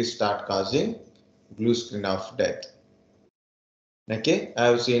PC, it is start causing blue screen of death. Okay, I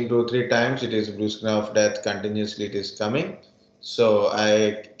have seen 2-3 times it is blue screen of death continuously it is coming. So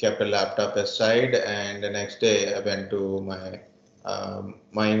I kept a laptop aside and the next day I went to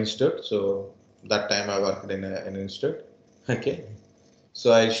my institute. So that time I worked in an institute. Okay,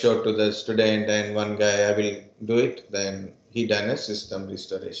 so I showed to the student and one guy I will do it. Then he done a system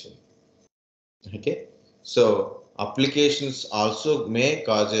restoration. Okay, so applications also may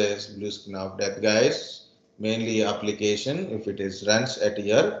causes blue screen of death, guys. Mainly application if it is runs at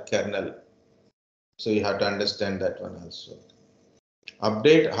your kernel. So you have to understand that one also.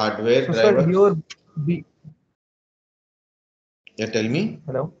 Update hardware So sir, drivers. your B Yeah, tell me.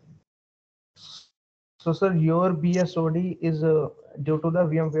 hello. So sir, your BSOD is due to the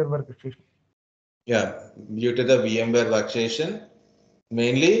VMware workstation. Yeah, due to the VMware workstation,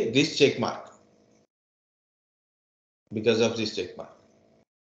 mainly this check mark. Because of this check mark.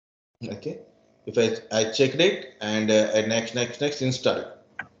 Okay. If I checked it and next install.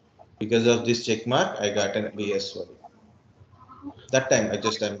 Because of this check mark, I got an BSOD. That time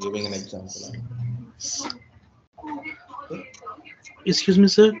I'm giving an example. Okay. Excuse me,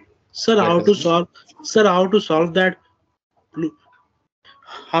 sir. Sir, Yeah, how tell to me. solve? Sir, how to solve that?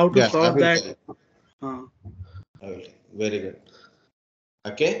 How to Yeah, I solve will that? tell you. Uh, I will tell you. Very good.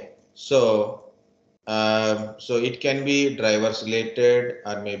 Okay. So it can be drivers related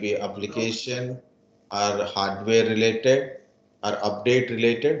or maybe application or hardware related or update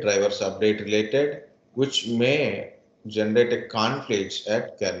related, drivers update related, which may generate a conflict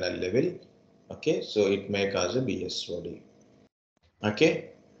at kernel level. Okay, so it may cause a BSOD. Okay,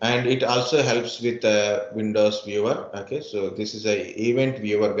 and it also helps with Windows viewer. Okay, so this is a event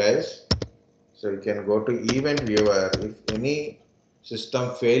viewer, guys. So you can go to event viewer. If any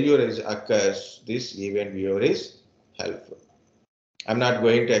system failure occurs, this event viewer is helpful. I'm not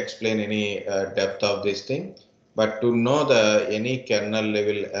going to explain any depth of this thing, but to know the any kernel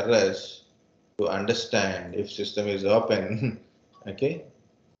level errors, to understand if system is open. Okay,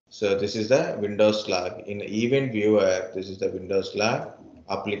 so this is the Windows log. In event viewer, this is the Windows log,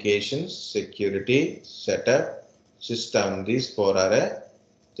 applications, security, setup, system. These four are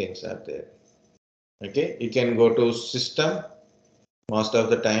things are there. Okay, you can go to system. Most of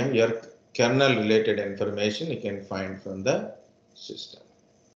the time, your kernel related information you can find from the system.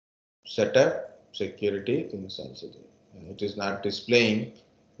 Setup, security, things also there. It is not displaying.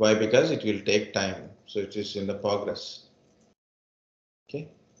 Why? Because it will take time. So it is in the progress. Okay.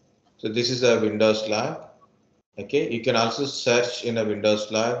 So this is a Windows log. Okay. You can also search in a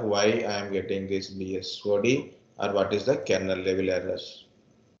Windows log why I am getting this BSOD or what is the kernel level errors.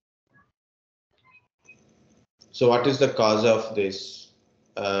 So what is the cause of this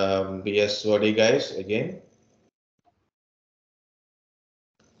BSOD, guys? Again,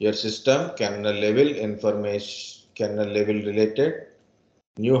 your system kernel level information, kernel level related,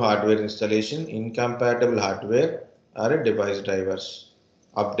 new hardware installation, incompatible hardware or device drivers,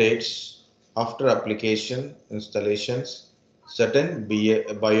 updates after application installations, certain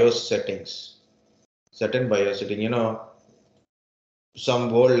BIOS settings, some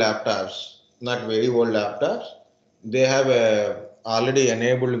old laptops, not very old laptops, they have already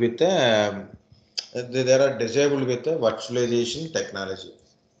enabled with they are disabled with the virtualization technology.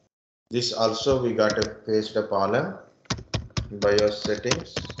 This also we got a paged up column BIOS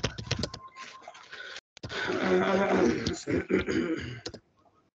settings.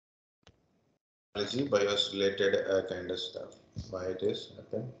 BIOS related kind of stuff. Why it is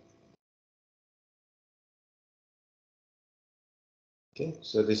happen? Okay,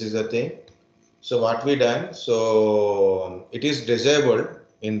 so this is the thing. So what we done? So it is disabled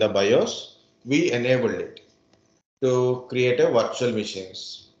in the BIOS. We enabled it to create a virtual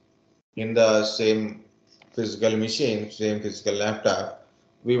machines in the same physical machine, same physical laptop.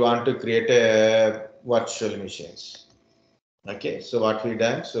 We want to create a virtual machines. Okay, so what we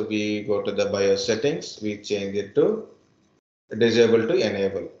done? So we go to the BIOS settings. We change it to disable to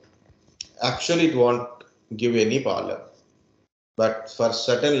enable. Actually, it won't give any problem, but for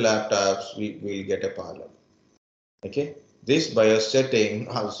certain laptops, we will get a problem. Okay, this BIOS setting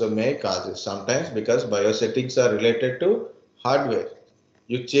also may cause it sometimes because BIOS settings are related to hardware.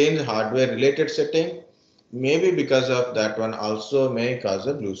 You change hardware related setting, maybe because of that one also may cause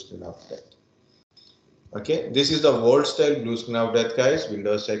a blue screen of death. Okay, this is the old style blue screen of death, guys.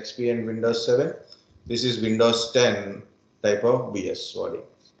 Windows XP and Windows 7. This is Windows 10 type of BSOD.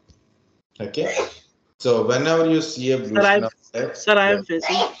 Okay, so whenever you see a blue sir, screen of death, sir, I yeah, am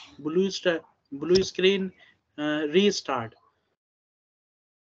facing blue screen. Restart.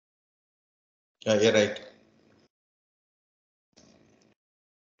 you're right.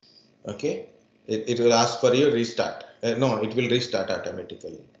 Okay, it will ask for you restart. No, it will restart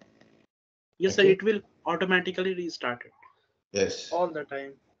automatically. Yes, sir. Okay, It will automatically restart it yes, all the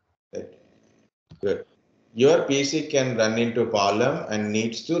time. right. Good. Your PC can run into problem and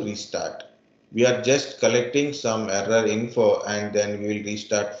needs to restart. We are just collecting some error info and then we will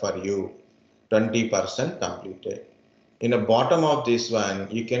restart for you. 20% completed. In the bottom of this one,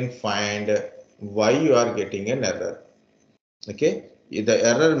 you can find why you are getting an error. Okay, the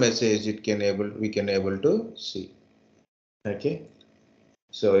error message we can able to see. Okay,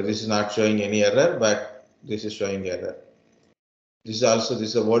 So this is not showing any error, but this is showing error. This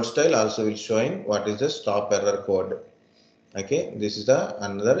is a word style also will showing what is the stop error code. Okay, this is the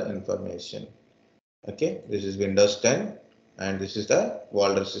another information. Okay, this is Windows 10 and this is the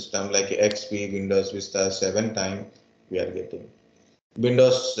older system like XP, Windows Vista 7 time we are getting.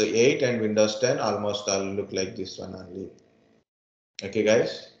 Windows 8 and Windows 10 almost all look like this one only. Okay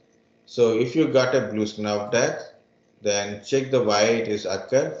guys, so if you got a blue screen of death, then check the why it is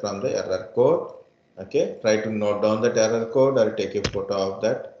occurred from the error code. Okay, try to note down that error code or take a photo of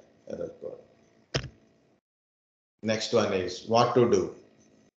that error code. Next one is what to do.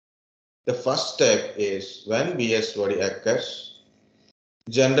 The first step is when BSOD occurs.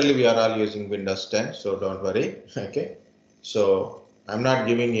 Generally, we are all using Windows 10, so don't worry. Okay, so I'm not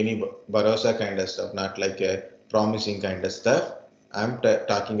giving any Barossa kind of stuff, not like a promising kind of stuff. I'm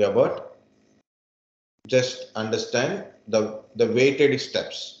talking about just understand the weighted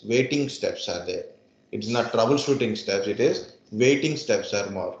steps. Waiting steps are there. It's not troubleshooting steps. It is waiting steps are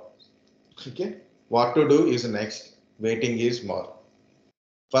more. Okay, what to do is next. Waiting is more.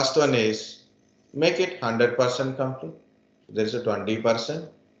 First one is make it 100% complete. There is a 20%.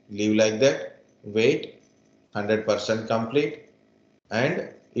 Leave like that. Wait 100% complete and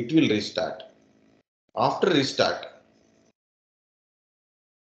it will restart. After restart,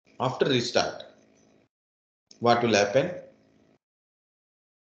 what will happen?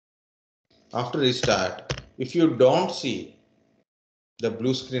 After restart, if you don't see the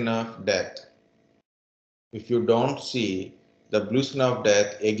blue screen of death,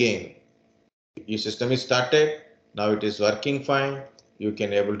 again, your system is started, now it is working fine, you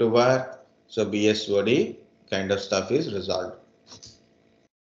can able to work, so BSOD kind of stuff is resolved.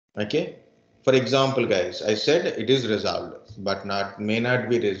 Okay, for example guys, I said it is resolved but may not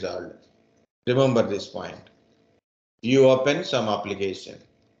be resolved. Remember this point. You open some application.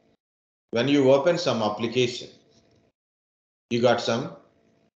 When you open some application, you got some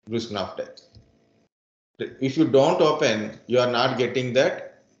blue screen of death. If you don't open, you are not getting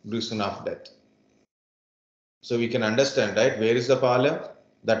that blue screen of death. So we can understand, right? Where is the problem?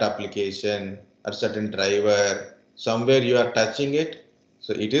 That application or certain driver, somewhere you are touching it.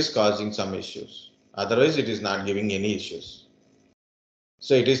 So it is causing some issues. Otherwise, it is not giving any issues.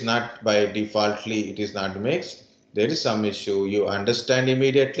 So it is not by defaultly, it is not mixed. There is some issue. You understand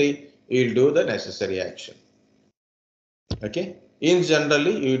immediately, you will do the necessary action. Okay. In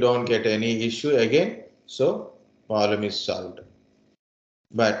generally, you don't get any issue again. So problem is solved.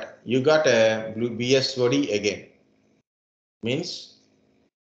 But you got a BSOD again. Means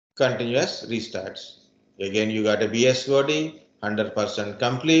continuous restarts. Again, you got a BSOD, 100%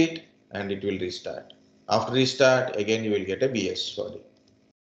 complete, and it will restart. After restart, again, you will get a BSOD.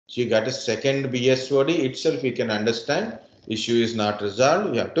 So you got a second BSOD itself, you can understand issue is not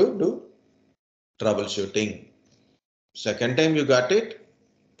resolved. You have to do troubleshooting. Second time you got it,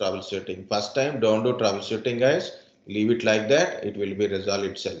 troubleshooting. First time, don't do troubleshooting, guys. Leave it like that. It will be resolved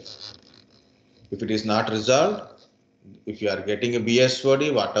itself. If it is not resolved, if you are getting a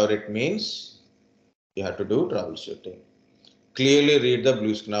BSOD, whatever it means, you have to do troubleshooting. Clearly read the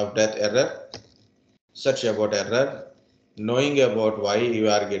blue screen of death error, search about error, knowing about why you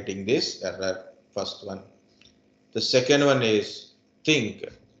are getting this error, first one. The second one is think,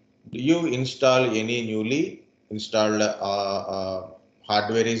 do you install any newly installed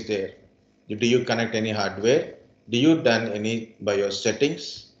hardware is there? Do you connect any hardware? Do you done any BIOS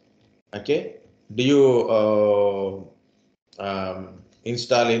settings? Okay. Do you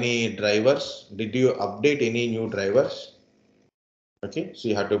install any drivers? Did you update any new drivers? Okay, so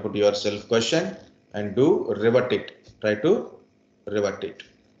you have to put yourself question and do revert it. Try to revert it.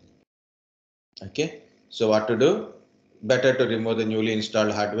 Okay, so what to do? Better to remove the newly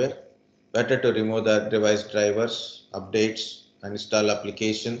installed hardware. Better to remove the device drivers, updates, and install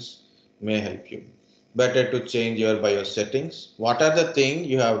applications may help you. Better to change your BIOS settings. What are the things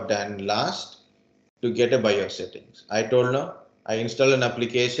you have done last to get a BIOS settings? I told now I install an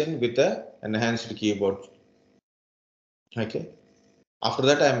application with a enhanced keyboard. Okay. After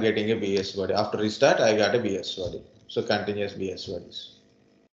that, I am getting a BSOD. After restart, I got a BSOD. So continuous BSODs.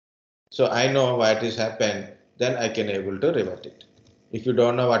 So I know what is happened, then I can able to revert it. If you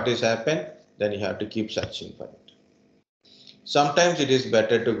don't know what is happened, then you have to keep searching for it. Sometimes it is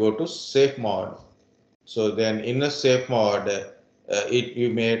better to go to safe mode. So then in a safe mode, you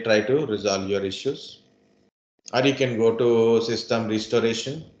may try to resolve your issues. Or you can go to system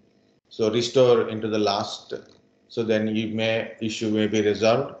restoration. So restore into the last. So then issue may be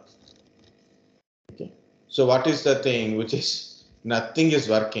resolved. Okay. So what is the thing which is nothing is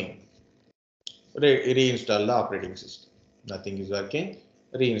working? Reinstall the operating system. Nothing is working.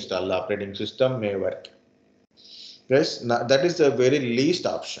 reinstall the operating system may work. Yes, now that is the very least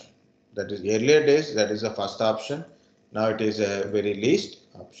option. That is earlier days, that is the first option. Now it is a very least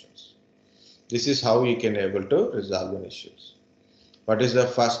options. This is how you can able to resolve an issues. What is the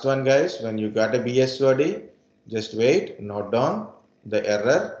first one, guys? When you got a BSOD, just wait, note down the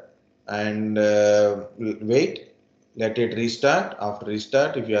error and wait, let it restart. After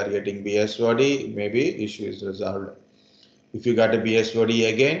restart, if you are getting BSOD, maybe issue is resolved. If you got a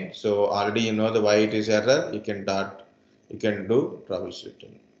BSOD again, so already you know the why it is error, you can do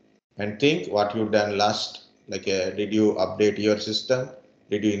troubleshooting and think what you done last. Like, did you update your system?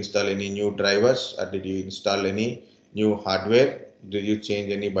 Did you install any new drivers, or did you install any new hardware? Did you change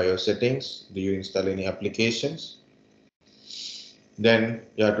any BIOS settings? Do you install any applications? Then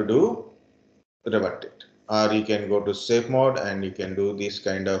you have to do revert it, or you can go to safe mode and you can do this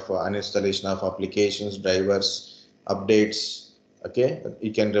kind of uninstallation of applications, drivers, updates. Okay,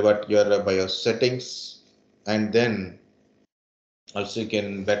 you can revert your BIOS settings, and then also you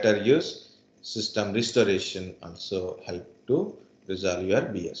can better use system restoration, also help to resolve your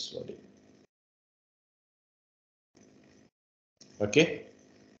BSOD. Okay,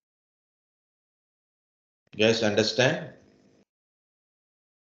 guys, understand?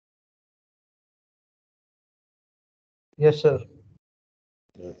 Yes, sir.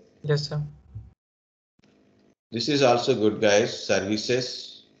 Yes, sir. This is also good, guys.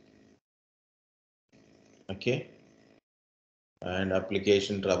 Services, okay, and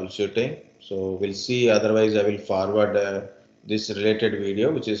application troubleshooting. So we'll see. Otherwise, I will forward this related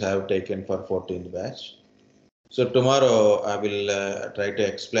video, which is I have taken for 14th batch. So tomorrow I will try to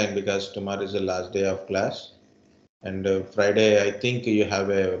explain, because tomorrow is the last day of class, and Friday I think you have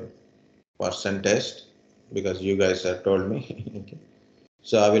a person test, because you guys have told me. Okay.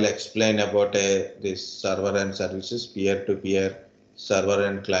 So I will explain about this server and services, peer-to-peer, server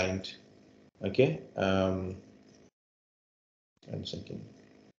and client. Okay. 1 second.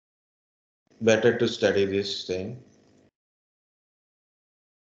 Better to study this thing.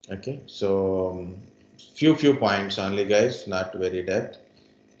 Okay. So few points only, guys, not very depth.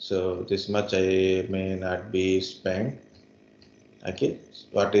 So this much I may not be spent. Okay.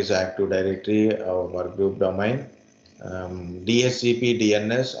 What is Active Directory, our workgroup domain? DHCP,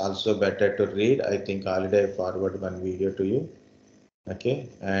 DNS also better to read. I think already I forward one video to you. Okay,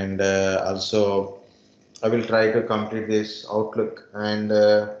 and also I will try to complete this Outlook, and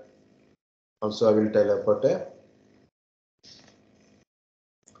also I will tell about a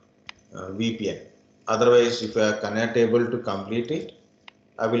VPN. Otherwise, if I cannot able to complete it,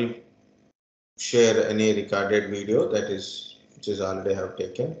 I will share any recorded video which is already have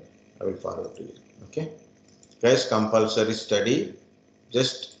taken. I will forward to you. Okay. Guys, compulsory study.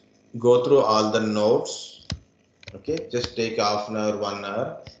 Just go through all the notes. Okay, just take half an hour, 1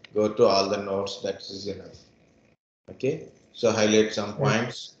 hour, go through all the notes. That is enough. Okay, so highlight some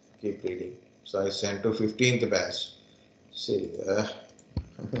points, keep reading. So I sent to 15th batch. See,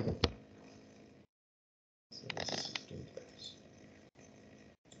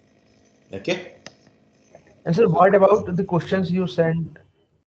 okay. And sir, what about the questions you sent?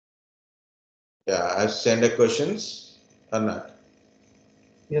 Yeah, I send a questions or not.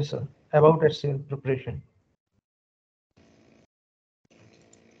 Yes, sir. About SEL preparation.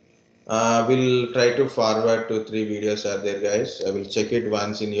 We'll try to forward 2-3 videos are there, guys. I will check it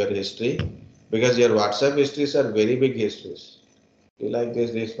once in your history, because your WhatsApp histories are very big histories. You like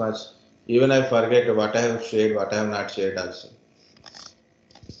this much. Even I forget what I have shared, what I have not shared also.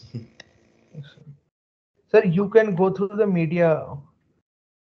 Yes, sir. Sir, you can go through the media.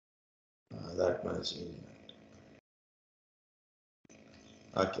 That much.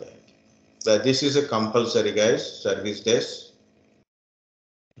 Okay. So this is a compulsory, guys. Service desk.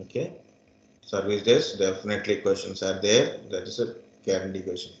 Okay. Service desk. Definitely questions are there. That is a guarantee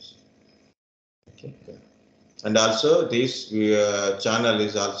questions. Okay. And also this channel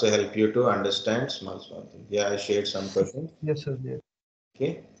is also help you to understand small things. Yeah, I shared some questions. Yes, sir. Yes.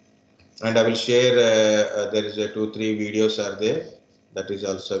 Okay. And I will share. There is a 2-3 videos are there. That is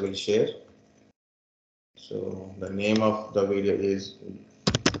also will share. So the name of the video is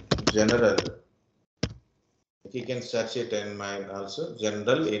general. You can search it in mine also.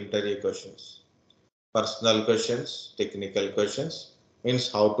 General interview questions, personal questions, technical questions,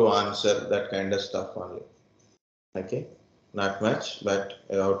 means how to answer that kind of stuff only. Okay, not much, but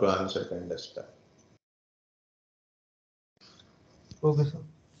how to answer kind of stuff. Okay, sir.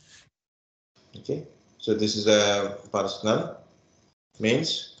 Okay, so this is a personal,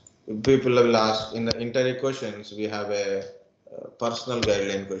 means people will ask in the interview questions. We have a personal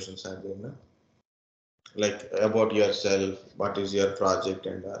guideline questions are there, no? like about yourself, what is your project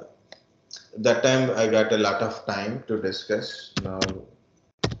and all. That time I got a lot of time to discuss. Now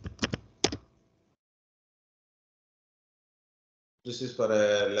this is for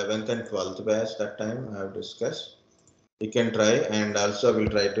 11th and 12th batch. That time I have discussed. You can try, and also we'll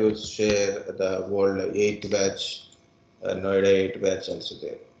try to share the world 8th batch, Noida 8th batch also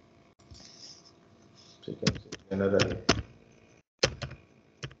there. So you can see generally.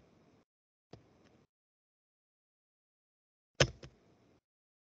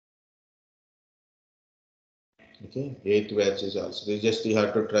 Okay, 8th batch is also. You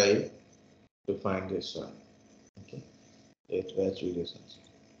have to try to find this one. Okay, 8th batch videos also.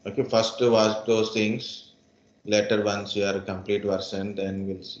 Okay, first watch those things. Later, once you are complete version, then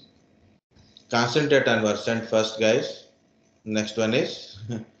we'll see. Concentrate on version first, guys. Next one is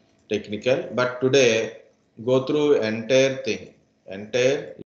technical. But today, go through entire thing, entire